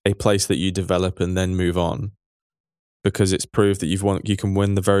a place that you develop and then move on. Because it's proved that you can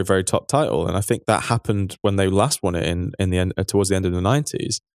win the very, very top title. And I think that happened when they last won it in the end, towards the end of the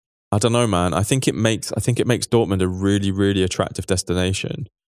 90s. I don't know, man. I think it makes Dortmund a really, really attractive destination.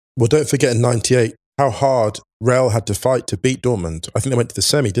 Well, don't forget in 98 how hard Real had to fight to beat Dortmund. I think they went to the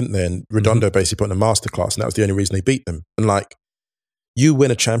semi, didn't they? And Redondo basically put in a masterclass, and that was the only reason they beat them. And you win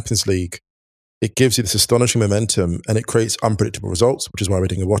a Champions League, it gives you this astonishing momentum, and it creates unpredictable results, which is why we're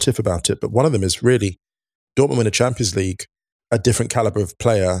doing a what if about it. But one of them is really Dortmund win a Champions League, a different caliber of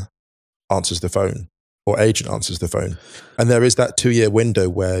player answers the phone or agent answers the phone. And there is that 2-year window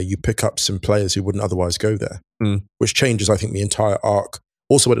where you pick up some players who wouldn't otherwise go there, which changes, I think, the entire arc.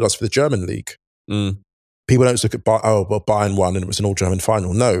 Also what it does for the German league. People don't just look at, Bayern won and it was an all-German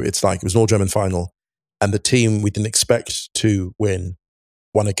final. No, it's like it was an all-German final and the team we didn't expect to win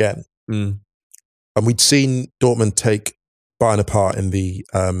won again. And we'd seen Dortmund take Bayern apart in the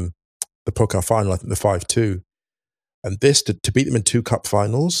Pokal final, I think the 5-2. And this, to beat them in 2 cup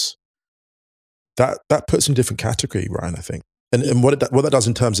finals, that puts in a different category, Ryan, I think. And what that does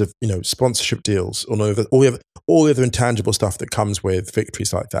in terms of, sponsorship deals, all the other intangible stuff that comes with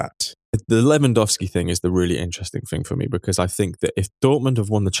victories like that. The Lewandowski thing is the really interesting thing for me because I think that if Dortmund have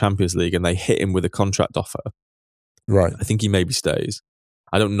won the Champions League and they hit him with a contract offer, right, I think he maybe stays.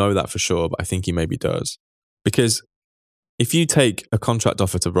 I don't know that for sure, but I think he maybe does. Because if you take a contract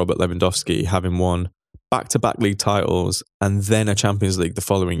offer to Robert Lewandowski, having won back-to-back league titles and then a Champions League the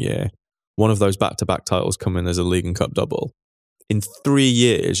following year, one of those back-to-back titles come in as a league and cup double. In 3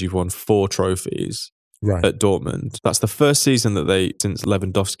 years, you've won 4 trophies at Dortmund. That's the first season that since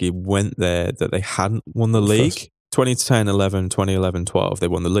Lewandowski went there, that they hadn't won the league. 2010, 11, 2011, 12, they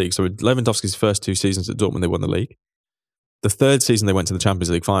won the league. So Lewandowski's first 2 seasons at Dortmund, they won the league. The third season, they went to the Champions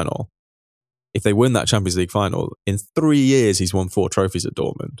League final. If they win that Champions League final, in 3 years, he's won 4 trophies at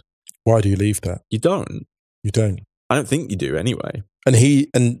Dortmund. Why do you leave that? You don't. You don't. I don't think you do anyway. And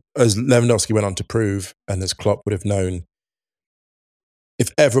as Lewandowski went on to prove, and as Klopp would have known, if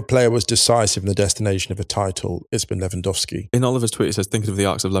ever a player was decisive in the destination of a title, it's been Lewandowski. In Oliver's tweet, it says, thinking of the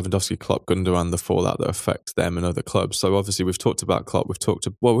arcs of Lewandowski, Klopp, Gundogan, the fallout that affects them and other clubs. So obviously we've talked about Klopp.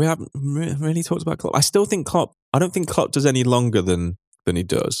 We haven't really talked about Klopp. I don't think Klopp does any longer than he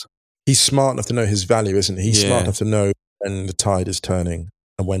does. He's smart enough to know his value, isn't he? He's smart enough to know when the tide is turning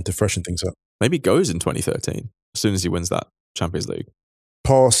and when to freshen things up. Maybe he goes in 2013, as soon as he wins that Champions League.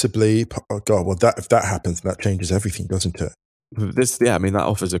 Possibly. Oh God, well, if that happens, that changes everything, doesn't it? That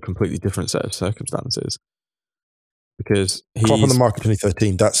offers a completely different set of circumstances. Because Klopp on the market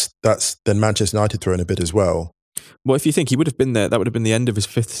 2013, that's then Manchester United throw in a bid as well. Well, if you think he would have been there, that would have been the end of his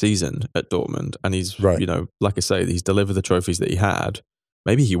 5th season at Dortmund. And he's, like I say, he's delivered the trophies that he had.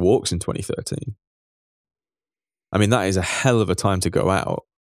 Maybe he walks in 2013. I mean, that is a hell of a time to go out.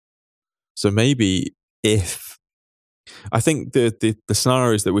 So maybe I think the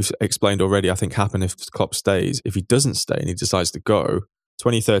scenarios that we've explained already, I think happen if Klopp stays. If he doesn't stay and he decides to go,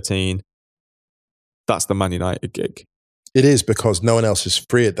 2013, that's the Man United gig. It is, because no one else is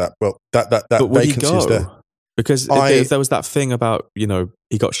free at that. Well, that vacancy is there. Because if there was that thing about, he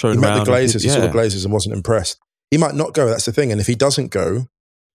got shown around. He met the Glazers, he saw the Glazers and wasn't impressed. He might not go, that's the thing. And if he doesn't go,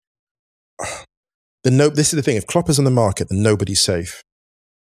 this is the thing. If Klopp is on the market, then nobody's safe.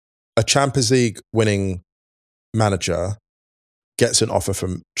 A Champions League winning manager gets an offer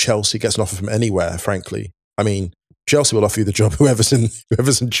from Chelsea, gets an offer from anywhere, frankly. I mean, Chelsea will offer you the job, whoever's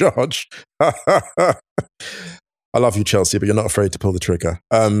in charge. I love you, Chelsea, but you're not afraid to pull the trigger.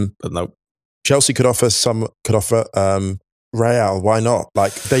 But no. Chelsea could offer Real. Why not?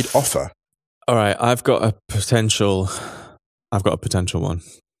 Like, they'd offer. All right, I've got a potential one.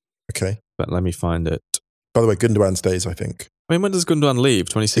 Okay. But let me find it. By the way, Gundogan stays, I think. I mean, when does Gundogan leave?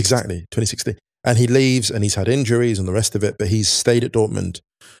 2016? Exactly, 2016. And he leaves and he's had injuries and the rest of it, but he's stayed at Dortmund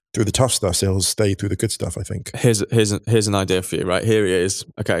through the tough stuff, so he'll stay through the good stuff, I think. Here's an idea for you, right? Here he is.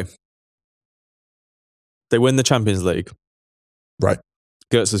 Okay. They win the Champions League. Right.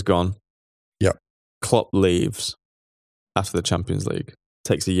 Götze is gone. Yep. Klopp leaves after the Champions League.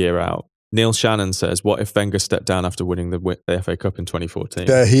 Takes a year out. Neil Shannon says, what if Wenger stepped down after winning the FA Cup in 2014?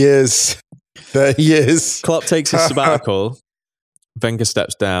 There he is. Klopp takes his sabbatical. Wenger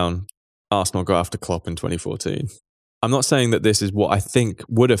steps down. Arsenal go after Klopp in 2014. I'm not saying that this is what I think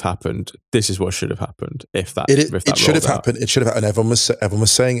would have happened. This is what should have happened if that should have happened. It should have happened. Everyone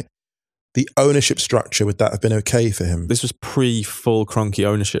was saying the ownership structure, would that have been okay for him? This was pre-full Kroenke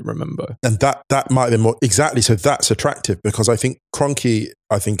ownership, remember? And that might have been more exactly. So that's attractive, because I think Kroenke,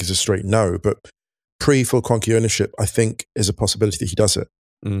 is a straight no, but pre-full Kroenke ownership, I think is a possibility that he does it.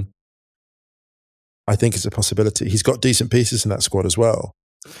 Mm. I think it's a possibility. He's got decent pieces in that squad as well.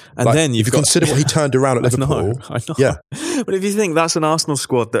 And then if you consider what he turned around at Liverpool. I know. Yeah. But if you think that's an Arsenal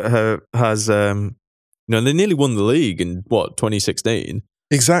squad that has, they nearly won the league in 2016.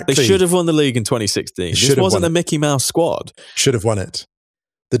 Exactly. They should have won the league in 2016. This wasn't a Mickey Mouse squad. Should have won it.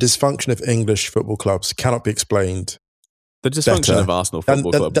 The dysfunction of English football clubs cannot be explained. The dysfunction of Arsenal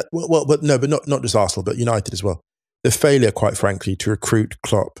Football Club. But not just Arsenal, but United as well. The failure, quite frankly, to recruit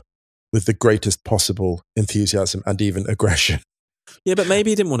Klopp with the greatest possible enthusiasm and even aggression. Yeah, but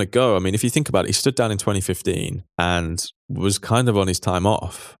maybe he didn't want to go. I mean, if you think about it, he stood down in 2015 and was kind of on his time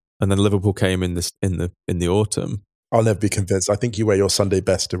off, and then Liverpool came in the autumn. I'll never be convinced. I think you wear your Sunday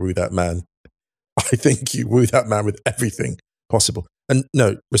best to woo that man. I think you woo that man with everything possible. And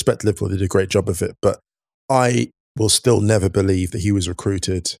no, respect to Liverpool, they did a great job of it, but I will still never believe that he was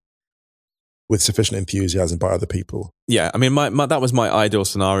recruited with sufficient enthusiasm by other people. Yeah, I mean, that was my ideal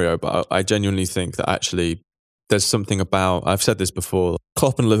scenario, but I genuinely think that actually there's something about, I've said this before,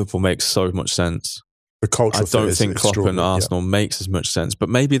 Klopp and Liverpool makes so much sense. The cultural I don't think Klopp and Arsenal makes as much sense, but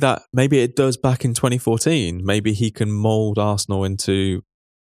maybe it does back in 2014. Maybe he can mould Arsenal into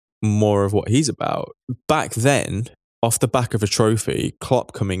more of what he's about. Back then, off the back of a trophy,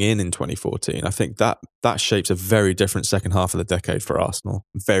 Klopp coming in 2014, I think that shapes a very different second half of the decade for Arsenal.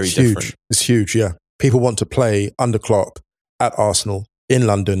 Very different. It's huge, yeah. People want to play under Klopp at Arsenal in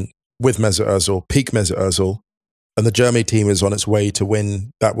London with Mesut Ozil, peak Mesut Ozil. And the Germany team is on its way to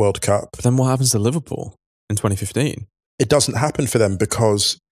win that World Cup. But then what happens to Liverpool in 2015? It doesn't happen for them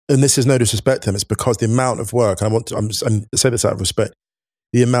because, and this is no disrespect to them, it's because the amount of work, and I say this out of respect,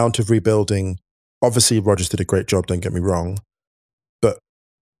 the amount of rebuilding, obviously Rodgers did a great job, don't get me wrong, but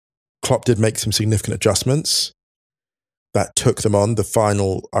Klopp did make some significant adjustments that took them on the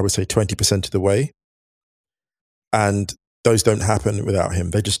final, I would say 20% of the way. And those don't happen without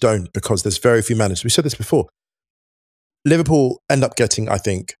him. They just don't, because there's very few managers. We said this before. Liverpool end up getting, I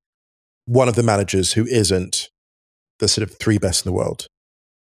think, one of the managers who isn't the sort of 3 best in the world.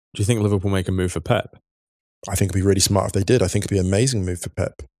 Do you think Liverpool make a move for Pep? I think it'd be really smart if they did. I think it'd be an amazing move for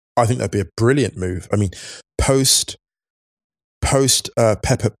Pep. I think that'd be a brilliant move. I mean, post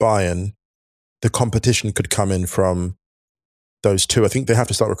Pep at Bayern, the competition could come in from those two. I think they have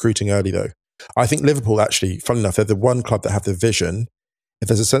to start recruiting early, though. I think Liverpool actually, funnily enough, they're the one club that have the vision. If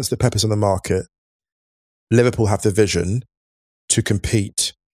there's a sense that Pep is on the market, Liverpool have the vision to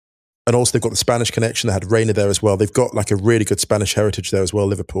compete. And also they've got the Spanish connection. They had Reina there as well. They've got like a really good Spanish heritage there as well,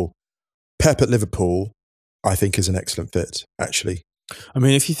 Liverpool. Pep at Liverpool, I think, is an excellent fit, actually. I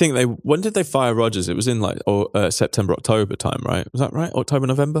mean, if you think when did they fire Rodgers? It was in like September, October time, right? Was that right? October,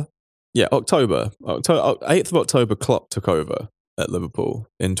 November? Yeah, October 8th of October, Klopp took over at Liverpool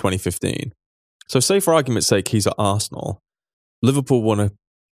in 2015. So say for argument's sake, he's at Arsenal. Liverpool want to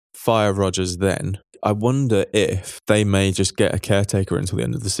fire Rodgers then. I wonder if they may just get a caretaker until the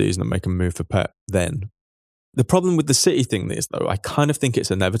end of the season and make a move for Pep then. The problem with the City thing is, though, I kind of think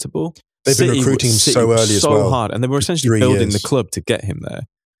it's inevitable. They've been recruiting him so early as well. So hard. And they were essentially building the club to get him there.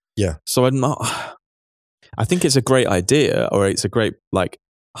 Yeah. So I think it's a great idea, or it's a great, like,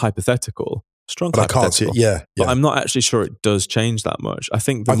 hypothetical. Strong but hypothetical. I can't see it. Yeah. But I'm not actually sure it does change that much. I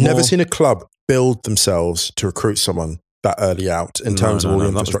think I've never seen a club build themselves to recruit someone that early out in terms of all the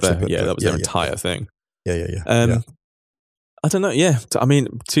infrastructure. That was their entire thing. Yeah. I don't know. Yeah, I mean,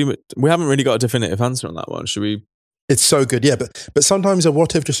 we haven't really got a definitive answer on that one. Should we? It's so good, yeah. But sometimes a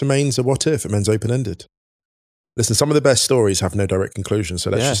what if just remains a what if. It remains open ended. Listen, some of the best stories have no direct conclusion.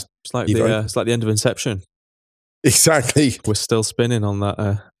 So let's just. It's like the end of Inception. Exactly. We're still spinning on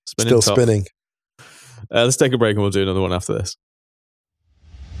that. Still spinning. Let's take a break and we'll do another one after this.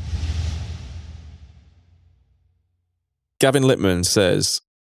 Gavin Littman says,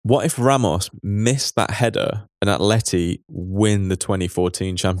 what if Ramos missed that header and Atleti win the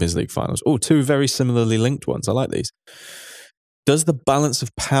 2014 Champions League finals? Oh, 2 very similarly linked ones. I like these. Does the balance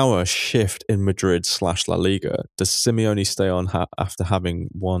of power shift in Madrid/La Liga? Does Simeone stay on after having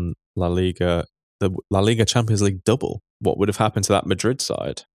won the La Liga Champions League double? What would have happened to that Madrid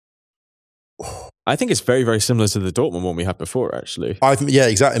side? I think it's very, very similar to the Dortmund one we had before, actually. Yeah,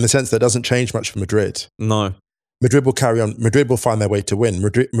 exactly. In the sense that it doesn't change much for Madrid. No. Madrid will carry on. Madrid will find their way to win.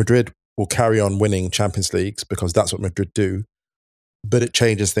 Madrid will carry on winning Champions Leagues because that's what Madrid do. But it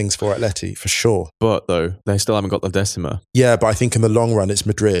changes things for Atleti, for sure. But, though, they still haven't got the Decima. Yeah, but I think in the long run, it's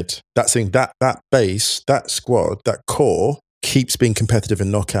Madrid. That base, that squad, that core keeps being competitive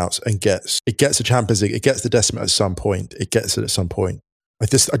in knockouts and gets a Champions League. It gets the Decima at some point. I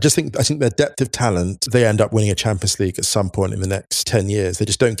think their depth of talent, they end up winning a Champions League at some point in the next 10 years. They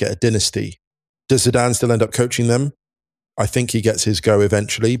just don't get a dynasty. Does Zidane still end up coaching them? I think he gets his go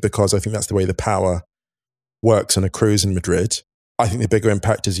eventually because I think that's the way the power works and accrues in Madrid. I think the bigger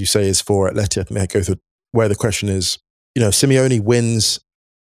impact, as you say, is for Atleti. I think they go through where the question is, Simeone wins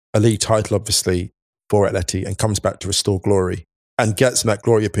a league title, obviously, for Atleti and comes back to restore glory and gets that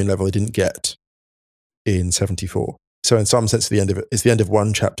glory European level they didn't get in 74. So in some sense, it's the end of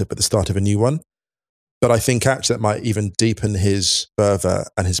one chapter, but the start of a new one. But I think actually that might even deepen his fervour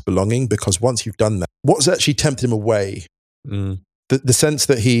and his belonging because once you've done that, what's actually tempted him away? The sense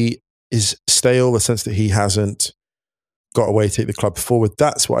that he is stale, the sense that he hasn't got a way to take the club forward,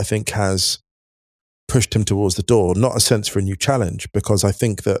 that's what I think has pushed him towards the door, not a sense for a new challenge, because I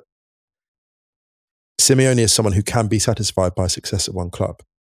think that Simeone is someone who can be satisfied by success at one club.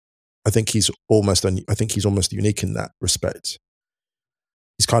 I think he's almost unique in that respect.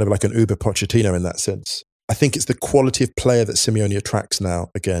 He's kind of like an Uber Pochettino in that sense. I think it's the quality of player that Simeone attracts now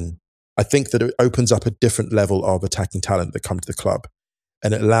again. I think that it opens up a different level of attacking talent that come to the club.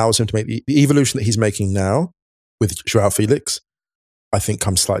 And it allows him to make the evolution that he's making now with Joao Felix, I think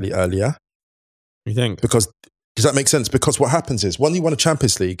comes slightly earlier. You think? Because does that make sense? Because what happens is when you won a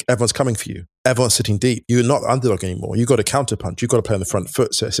Champions League, everyone's coming for you. Everyone's sitting deep. You're not the underdog anymore. You've got to counterpunch. You've got to play on the front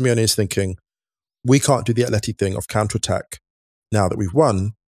foot. So Simeone is thinking, we can't do the Atleti thing of counterattack now that we've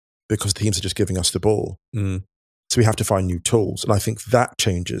won because teams are just giving us the ball. So we have to find new tools. And I think that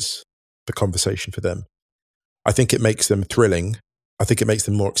changes the conversation for them. I think it makes them thrilling. I think it makes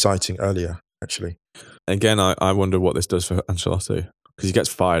them more exciting earlier, actually. Again, I wonder what this does for Ancelotti because he gets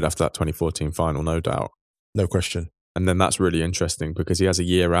fired after that 2014 final, no doubt. No question. And then that's really interesting because he has a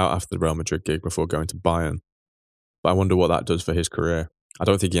year out after the Real Madrid gig before going to Bayern. But I wonder what that does for his career. I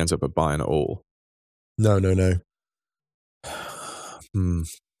don't think he ends up at Bayern at all. No.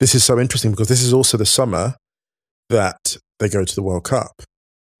 This is so interesting because this is also the summer that they go to the World Cup.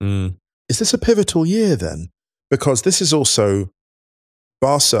 Is this a pivotal year then? Because this is also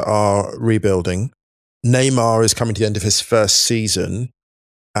Barca are rebuilding. Neymar is coming to the end of his first season.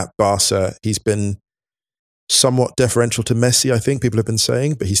 at Barca. He's been somewhat deferential to Messi, I think people have been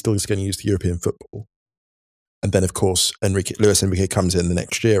saying, but he's still just getting used to European football. And then, of course, Luis Enrique comes in the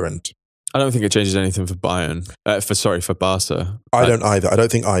next year, and I don't think it changes anything for Bayern. For Barca. I don't either. I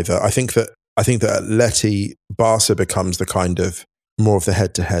don't think either. I think that Atleti, Barca becomes the kind of more of the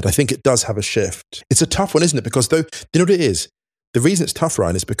head-to-head. I think it does have a shift. It's a tough one, isn't it? Because you know what it is? The reason it's tough,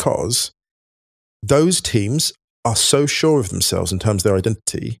 Ryan, is because those teams are so sure of themselves in terms of their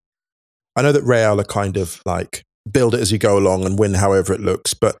identity. I know that Real are kind of like build it as you go along and win however it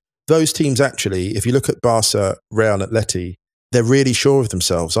looks, but those teams actually, if you look at Barca, Real and Atleti, they're really sure of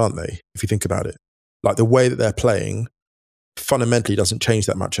themselves, aren't they? If you think about it. Like the way that they're playing fundamentally doesn't change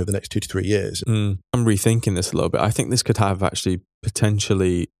that much over the next 2 to 3 years. I'm rethinking this a little bit. I think this could have actually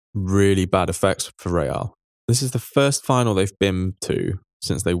potentially really bad effects for Real. This is the first final they've been to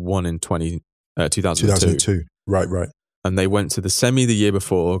since they won in 2002. 2002. Right. And they went to the semi the year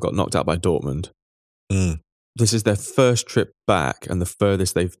before, got knocked out by Dortmund. This is their first trip back and the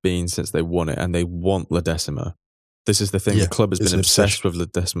furthest they've been since they won it, and they want La Decima. This is the thing. The club has been obsessed with La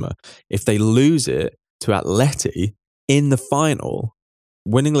Decima. If they lose it to Atleti in the final,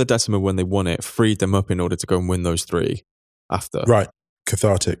 winning La Decima when they won it freed them up in order to go and win those 3 after. Right.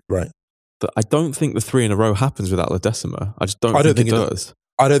 Cathartic. Right. But I don't think the 3 in a row happens without La Decima. I just don't think it does.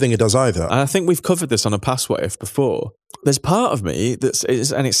 I don't think it does either. And I think we've covered this on a past What If before. There's part of me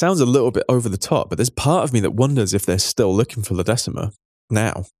and it sounds a little bit over the top, but there's part of me that wonders if they're still looking for La Decima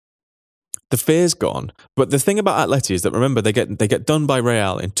now. The fear's gone. But the thing about Atleti is that, remember, they get done by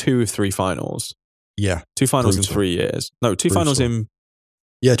Real in 2 of 3 finals. Yeah. 2 finals in 3 years. No, 2 finals in...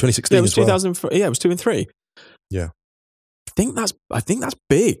 Yeah, 2016 it was 2000. Yeah, it was 2 and 3. Yeah. I think that's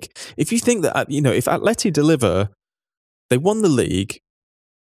big. If you think that, if Atleti deliver, they won the league,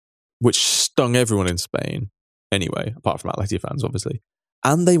 which stung everyone in Spain anyway, apart from Atleti fans, obviously,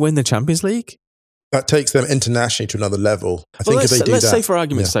 and they win the Champions League, that takes them internationally to another level. Let's say for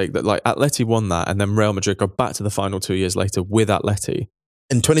argument's sake that like Atleti won that, and then Real Madrid go back to the final 2 years later with Atleti.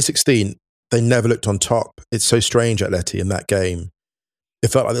 In 2016, they never looked on top. It's so strange, Atleti, in that game. It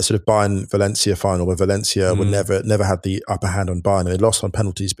felt like the sort of Bayern-Valencia final where Valencia would never had the upper hand on Bayern, and they lost on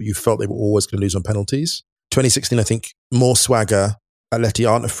penalties, but you felt they were always going to lose on penalties. 2016, I think, more swagger. Atleti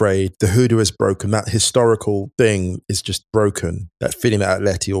aren't afraid. The hoodoo is broken. That historical thing is just broken. That feeling that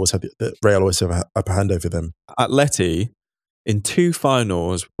Atleti always had, that Real always have an upper hand over them. Atleti, in 2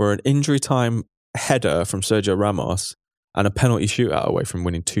 finals, were an injury time header from Sergio Ramos and a penalty shootout away from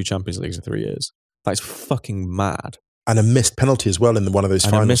winning 2 Champions Leagues in 3 years. That's fucking mad. And a missed penalty as well in one of those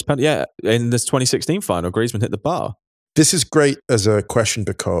finals. In this 2016 final, Griezmann hit the bar. This is great as a question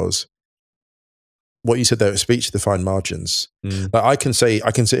because what you said there, speech to the fine margins. Like I can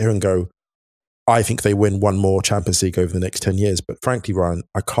sit here and go, I think they win 1 more Champions League over the next 10 years. But frankly, Ryan,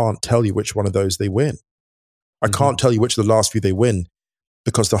 I can't tell you which one of those they win. I can't tell you which of the last few they win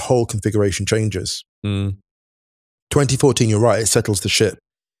because the whole configuration changes. 2014, you're right, it settles the ship.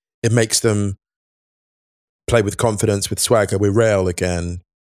 It makes them play with confidence, with swagger. We're Real again.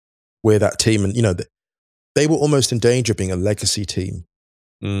 We're that team. And, they were almost in danger of being a legacy team.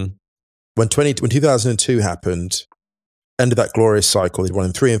 When 2002 happened, end of that glorious cycle, they'd won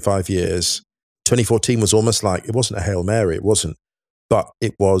in 3 and 5 years. 2014 was almost like, it wasn't a Hail Mary, it wasn't. But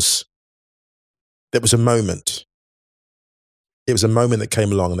there was a moment. It was a moment that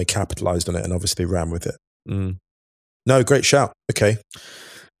came along and they capitalized on it and obviously ran with it. No, great shout. Okay.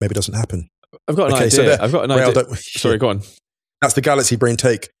 Maybe it doesn't happen. I've got an idea. I've got an idea. Sorry, go on. That's the Galaxy brain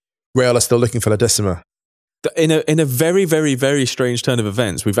take. Real are still looking for La Decima. In a very, very, very strange turn of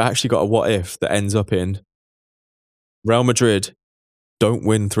events, we've actually got a what if that ends up in Real Madrid don't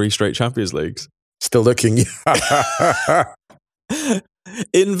win 3 straight Champions Leagues. Still looking. Inverse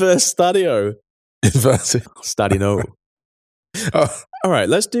Stadio. Inverse. Stadio. Oh. All right,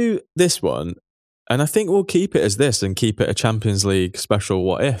 let's do this one. And I think we'll keep it as this and keep it a Champions League special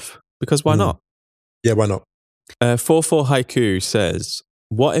what if. Because why not? Yeah, why not? 44 Haiku says,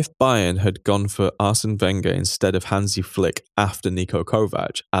 what if Bayern had gone for Arsene Wenger instead of Hansi Flick after Niko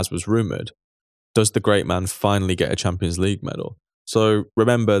Kovac, as was rumoured? Does the great man finally get a Champions League medal? So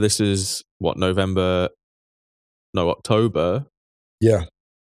remember, this is October. Yeah.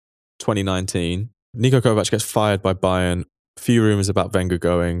 2019. Niko Kovac gets fired by Bayern. A few rumours about Wenger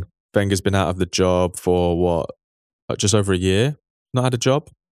going. Wenger's been out of the job for just over a year? Not had a job?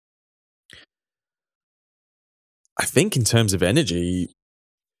 I think in terms of energy,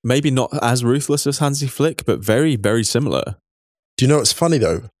 maybe not as ruthless as Hansi Flick, but very, very similar. Do you know what's funny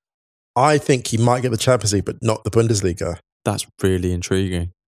though? I think he might get the Champions League, but not the Bundesliga. That's really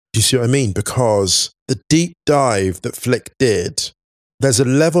intriguing. Do you see what I mean? Because the deep dive that Flick did there's a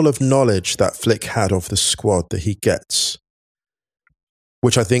level of knowledge that Flick had of the squad that he gets,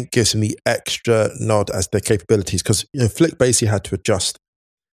 which I think gives him the extra nod as their capabilities. Because Flick basically had to adjust.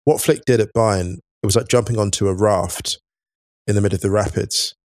 What Flick did at Bayern, it was like jumping onto a raft in the middle of the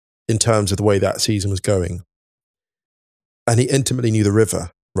rapids in terms of the way that season was going. And he intimately knew the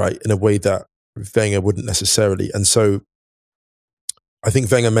river, right, in a way that Wenger wouldn't necessarily. And so I think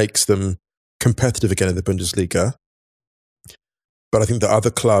Wenger makes them competitive again in the Bundesliga. But I think the other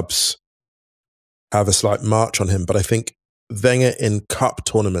clubs have a slight march on him. But I think Wenger in cup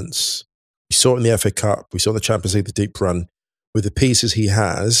tournaments, we saw it in the FA Cup, we saw in the Champions League, the deep run, with the pieces he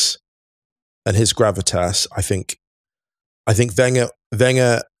has and his gravitas, I think Wenger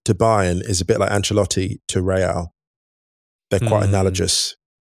to Bayern is a bit like Ancelotti to Real. They're quite analogous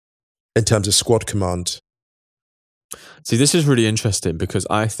in terms of squad command. See, this is really interesting because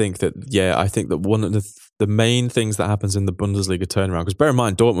I think that one of the main things that happens in the Bundesliga turnaround, because bear in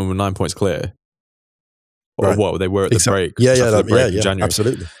mind, Dortmund were 9 points clear. Or right. What, they were at the break. Yeah, in January.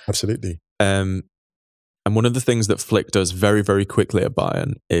 Absolutely. And one of the things that Flick does very, very quickly at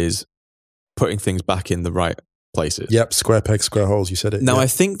Bayern is putting things back in the right places. Yep, square pegs, square holes, you said it. Now, I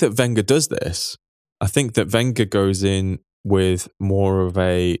think that Wenger does this. I think that Wenger goes in with more of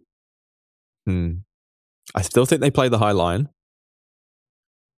a... I still think they play the high line.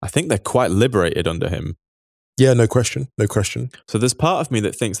 I think they're quite liberated under him. Yeah, no question. So there's part of me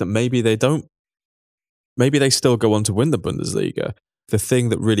that thinks that maybe they still go on to win the Bundesliga. The thing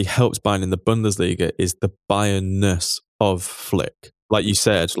that really helps Bayern in the Bundesliga is the Bayern-ness of Flick. Like you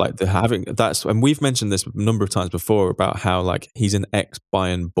said, like and we've mentioned this a number of times before about how like he's an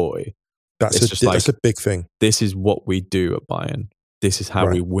ex-Bayern boy. That's a big thing. This is what we do at Bayern. This is how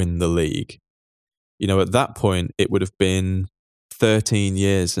we win the league. At that point, it would have been 13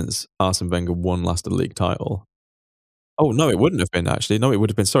 years since Arsene Wenger won last a league title. Oh, no, it wouldn't have been, actually. No, it would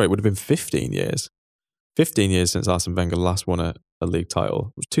have been 15 years. 15 years since Arsene Wenger last won a league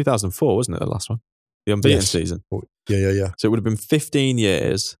title. It was 2004, wasn't it, the last one? The unbeaten season. Yeah. So it would have been 15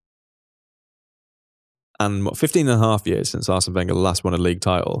 years and 15 and a half years since Arsene Wenger last won a league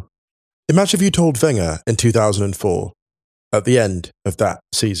title. Imagine if you told Wenger in 2004, at the end of that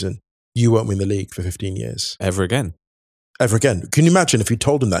season, you won't win the league for 15 years. Ever again. Can you imagine if you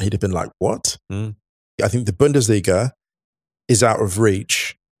told him that? He'd have been like, what? I think the Bundesliga is out of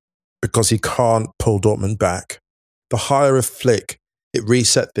reach because he can't pull Dortmund back. The hire of Flick, it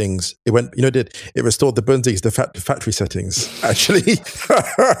reset things. It went, it restored the Bundesliga to factory settings, actually.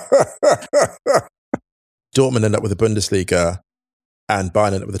 Dortmund ended up with the Bundesliga and Bayern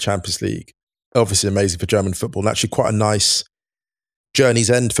ended up with the Champions League. Obviously amazing for German football and actually quite a nice journey's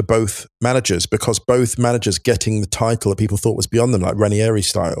end for both managers because both managers getting the title that people thought was beyond them, like Ranieri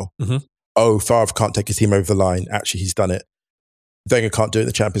style. Mm-hmm. Oh, Favre can't take his team over the line. Actually, he's done it. Wenger can't do it in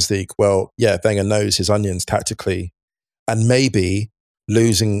the Champions League. Well, yeah, Wenger knows his onions tactically. And maybe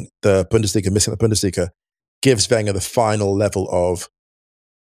losing the Bundesliga, missing the Bundesliga, gives Wenger the final level of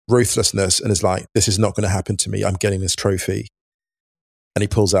ruthlessness and is like, this is not going to happen to me. I'm getting this trophy. And he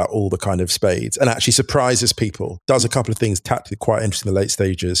pulls out all the kind of spades and actually surprises people, does a couple of things tactically quite interesting in the late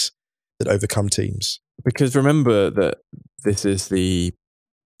stages that overcome teams. Because remember that there's a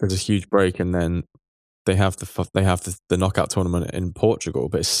huge break and then they have the knockout tournament in Portugal,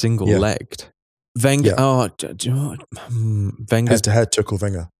 but it's single-legged. Wenger, Wenger's head-to-head Tuchel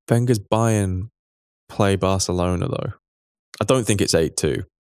Wenger. Wenger's Bayern play Barcelona though. I don't think it's 8-2.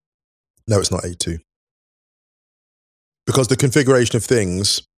 No, it's not 8-2. Because the configuration of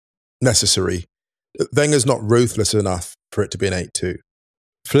things necessary, Wenger's not ruthless enough for it to be an 8-2.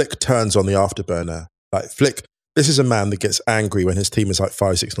 Flick turns on the afterburner. Like Flick, this is a man that gets angry when his team is like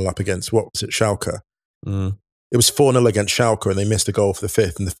 5-6-0 up against, what was it, Schalke? It was 4-0 against Schalke and they missed a goal for the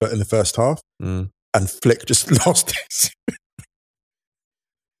fifth in the first half. And Flick just lost his.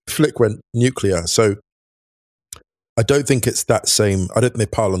 Flick went nuclear. So I don't think it's that same. I don't think they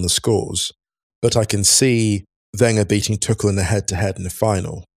pile on the scores, but I can see Wenger beating Tuchel in the head-to-head in the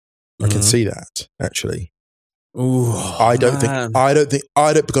final. I can see that actually. Ooh, I don't think that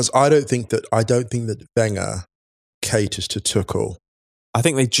Wenger caters to Tuchel. I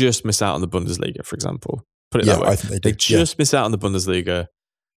think they just miss out on the Bundesliga, for example. Put it that way. I think they just miss out on the Bundesliga,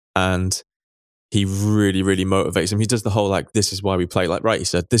 and he really, really motivates him. He does the whole like, "This is why we play." Like, right? He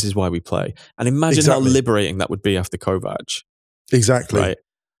said, "This is why we play." And imagine how liberating that would be after Kovac. Exactly. Right.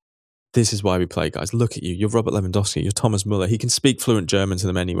 This is why we play, guys. Look at you. You're Robert Lewandowski. You're Thomas Müller. He can speak fluent German to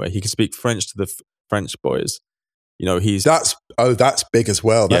them anyway. He can speak French to the French boys. That's big as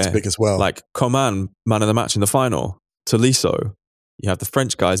well. That's big as well. Like Coman, man of the match in the final. Tolisso. You have the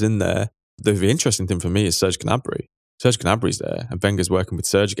French guys in there. The interesting thing for me is Serge Gnabry. Serge Gnabry's there and Wenger's working with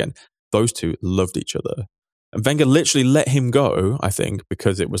Serge again. Those two loved each other. And Wenger literally let him go, I think,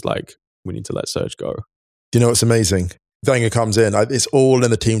 because it was like, we need to let Serge go. Do you know what's amazing? Wenger comes in. It's all in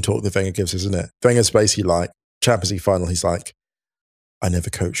the team talk that Wenger gives, isn't it? Wenger's basically like, Champions League final, he's like, I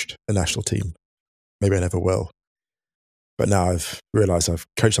never coached a national team. Maybe I never will. But now I've realised I've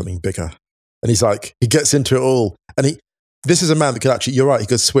coached something bigger. And he's like, he gets into it all. And this is a man that could actually, you're right, he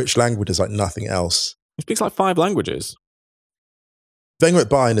could switch languages like nothing else. He speaks like 5 languages. Wenger at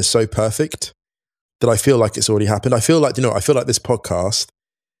Bayern is so perfect that I feel like it's already happened. I feel like this podcast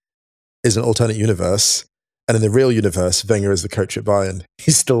is an alternate universe. And in the real universe, Wenger is the coach at Bayern.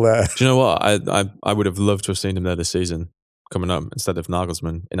 He's still there. Do you know what? I would have loved to have seen him there this season coming up instead of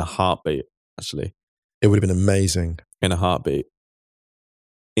Nagelsmann in a heartbeat, actually. It would have been amazing. In a heartbeat.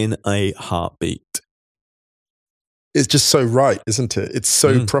 In a heartbeat. It's just so right, isn't it? It's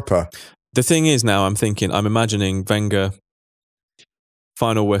so proper. The thing is now, I'm imagining Wenger,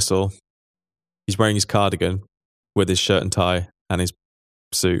 final whistle. He's wearing his cardigan with his shirt and tie and his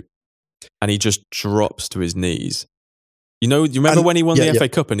suit. And he just drops to his knees. You remember when he won the FA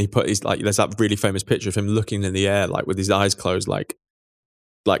Cup and he put his, like, there's that really famous picture of him looking in the air, like with his eyes closed, like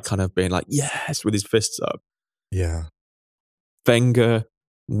kind of being like, yes, with his fists up. Yeah. Wenger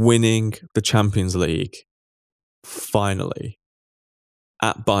winning the Champions League finally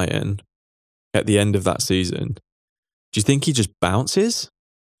at Bayern at the end of that season. Do you think he just bounces?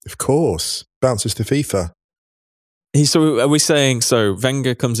 Of course. Bounces to FIFA. So are we saying,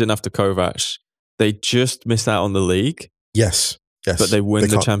 Wenger comes in after Kovac, they just miss out on the league? Yes. But they win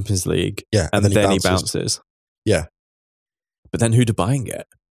the Champions League. Yeah. And then he bounces. Yeah. But then who do Bayern get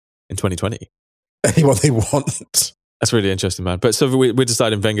in 2020? Anyone they want. That's really interesting, man. But so we're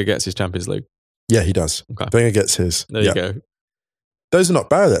deciding Wenger gets his Champions League. Yeah, he does. Okay. Wenger gets his. There you go. Those are not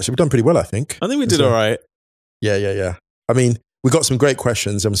bad, actually. We've done pretty well, I think. I think we did all right. Yeah. I mean, we got some great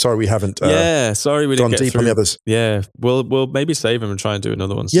questions. I'm sorry we haven't sorry we didn't gone get deep through on the others. Yeah, we'll maybe save them and try and do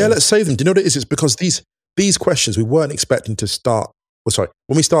another one soon. Yeah, let's save them. Do you know what it is? It's because these questions we weren't expecting to start. Well, sorry,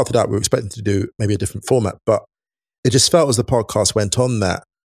 when we started out, we were expecting to do maybe a different format, but it just felt as the podcast went on that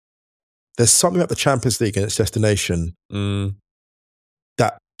there's something about the Champions League and its destination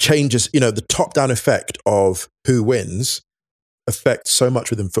that changes. The top-down effect of who wins affects so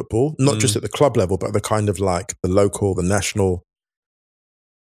much within football, not just at the club level, but the kind of like the local, the national.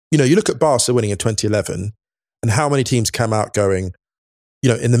 You look at Barca winning in 2011 and how many teams came out going,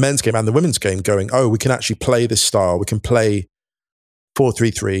 in the men's game and the women's game going, oh, we can actually play this style. We can play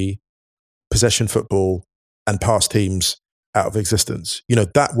 4-3-3, possession football and pass teams out of existence.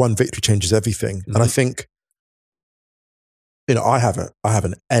 That one victory changes everything. Mm-hmm. And I think, I have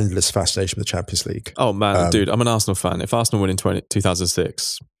an endless fascination with the Champions League. Oh man, dude, I'm an Arsenal fan. If Arsenal win in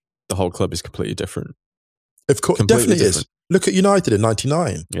 2006, the whole club is completely different. Of course, definitely is. Look at United in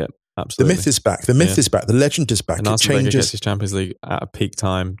 99. Yeah, absolutely. The myth is back. The myth is back. The legend is back. And Arsene Wenger gets his Champions League at a peak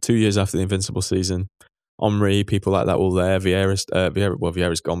time, 2 years after the Invincible season. Henry, people like that all there.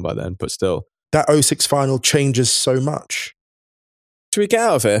 Vieira's gone by then, but still. That 06 final changes so much. Should we get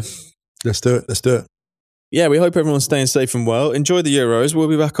out of here? Let's do it. Yeah, we hope everyone's staying safe and well. Enjoy the Euros. We'll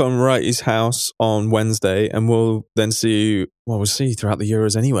be back on Righty's house on Wednesday, and we'll then see you. Well, we'll see you throughout the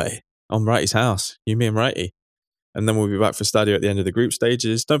Euros anyway on Righty's house. You, me, and Righty. And then we'll be back for Stadio at the end of the group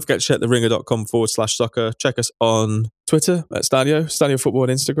stages. Don't forget to check theringer.com/soccer. Check us on Twitter at Stadio Football on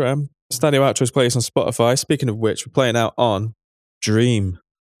Instagram. Stadio Outros play us on Spotify. Speaking of which, we're playing out on Dream.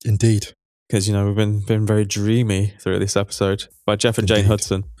 Indeed. Because, we've been very dreamy through this episode by Jeff and Jane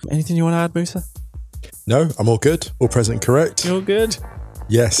Hudson. Anything you want to add, Musa? No, I'm all good. All present and correct. You're good?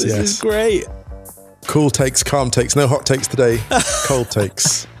 Yes, This is great. Cool takes, calm takes. No hot takes today. Cold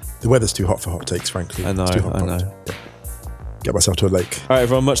takes. The weather's too hot for hot takes, frankly. I know. Yeah. Get myself to a lake. All right,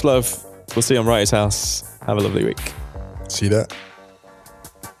 everyone. Much love. We'll see you on Righty's house. Have a lovely week. See you there.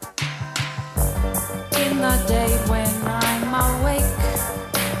 In the day when I'm awake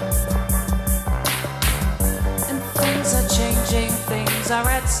and things are changing, things are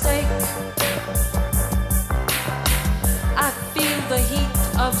at stake, I feel the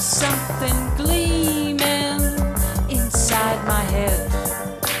heat of something gleaming inside my head.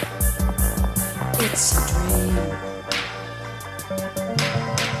 It's a dream.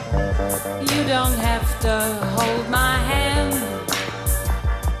 You don't have to hold my hand.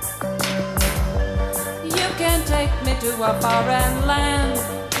 You can take me to a foreign land.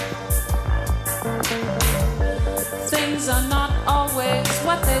 Things are not always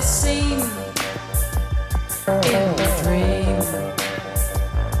what they seem.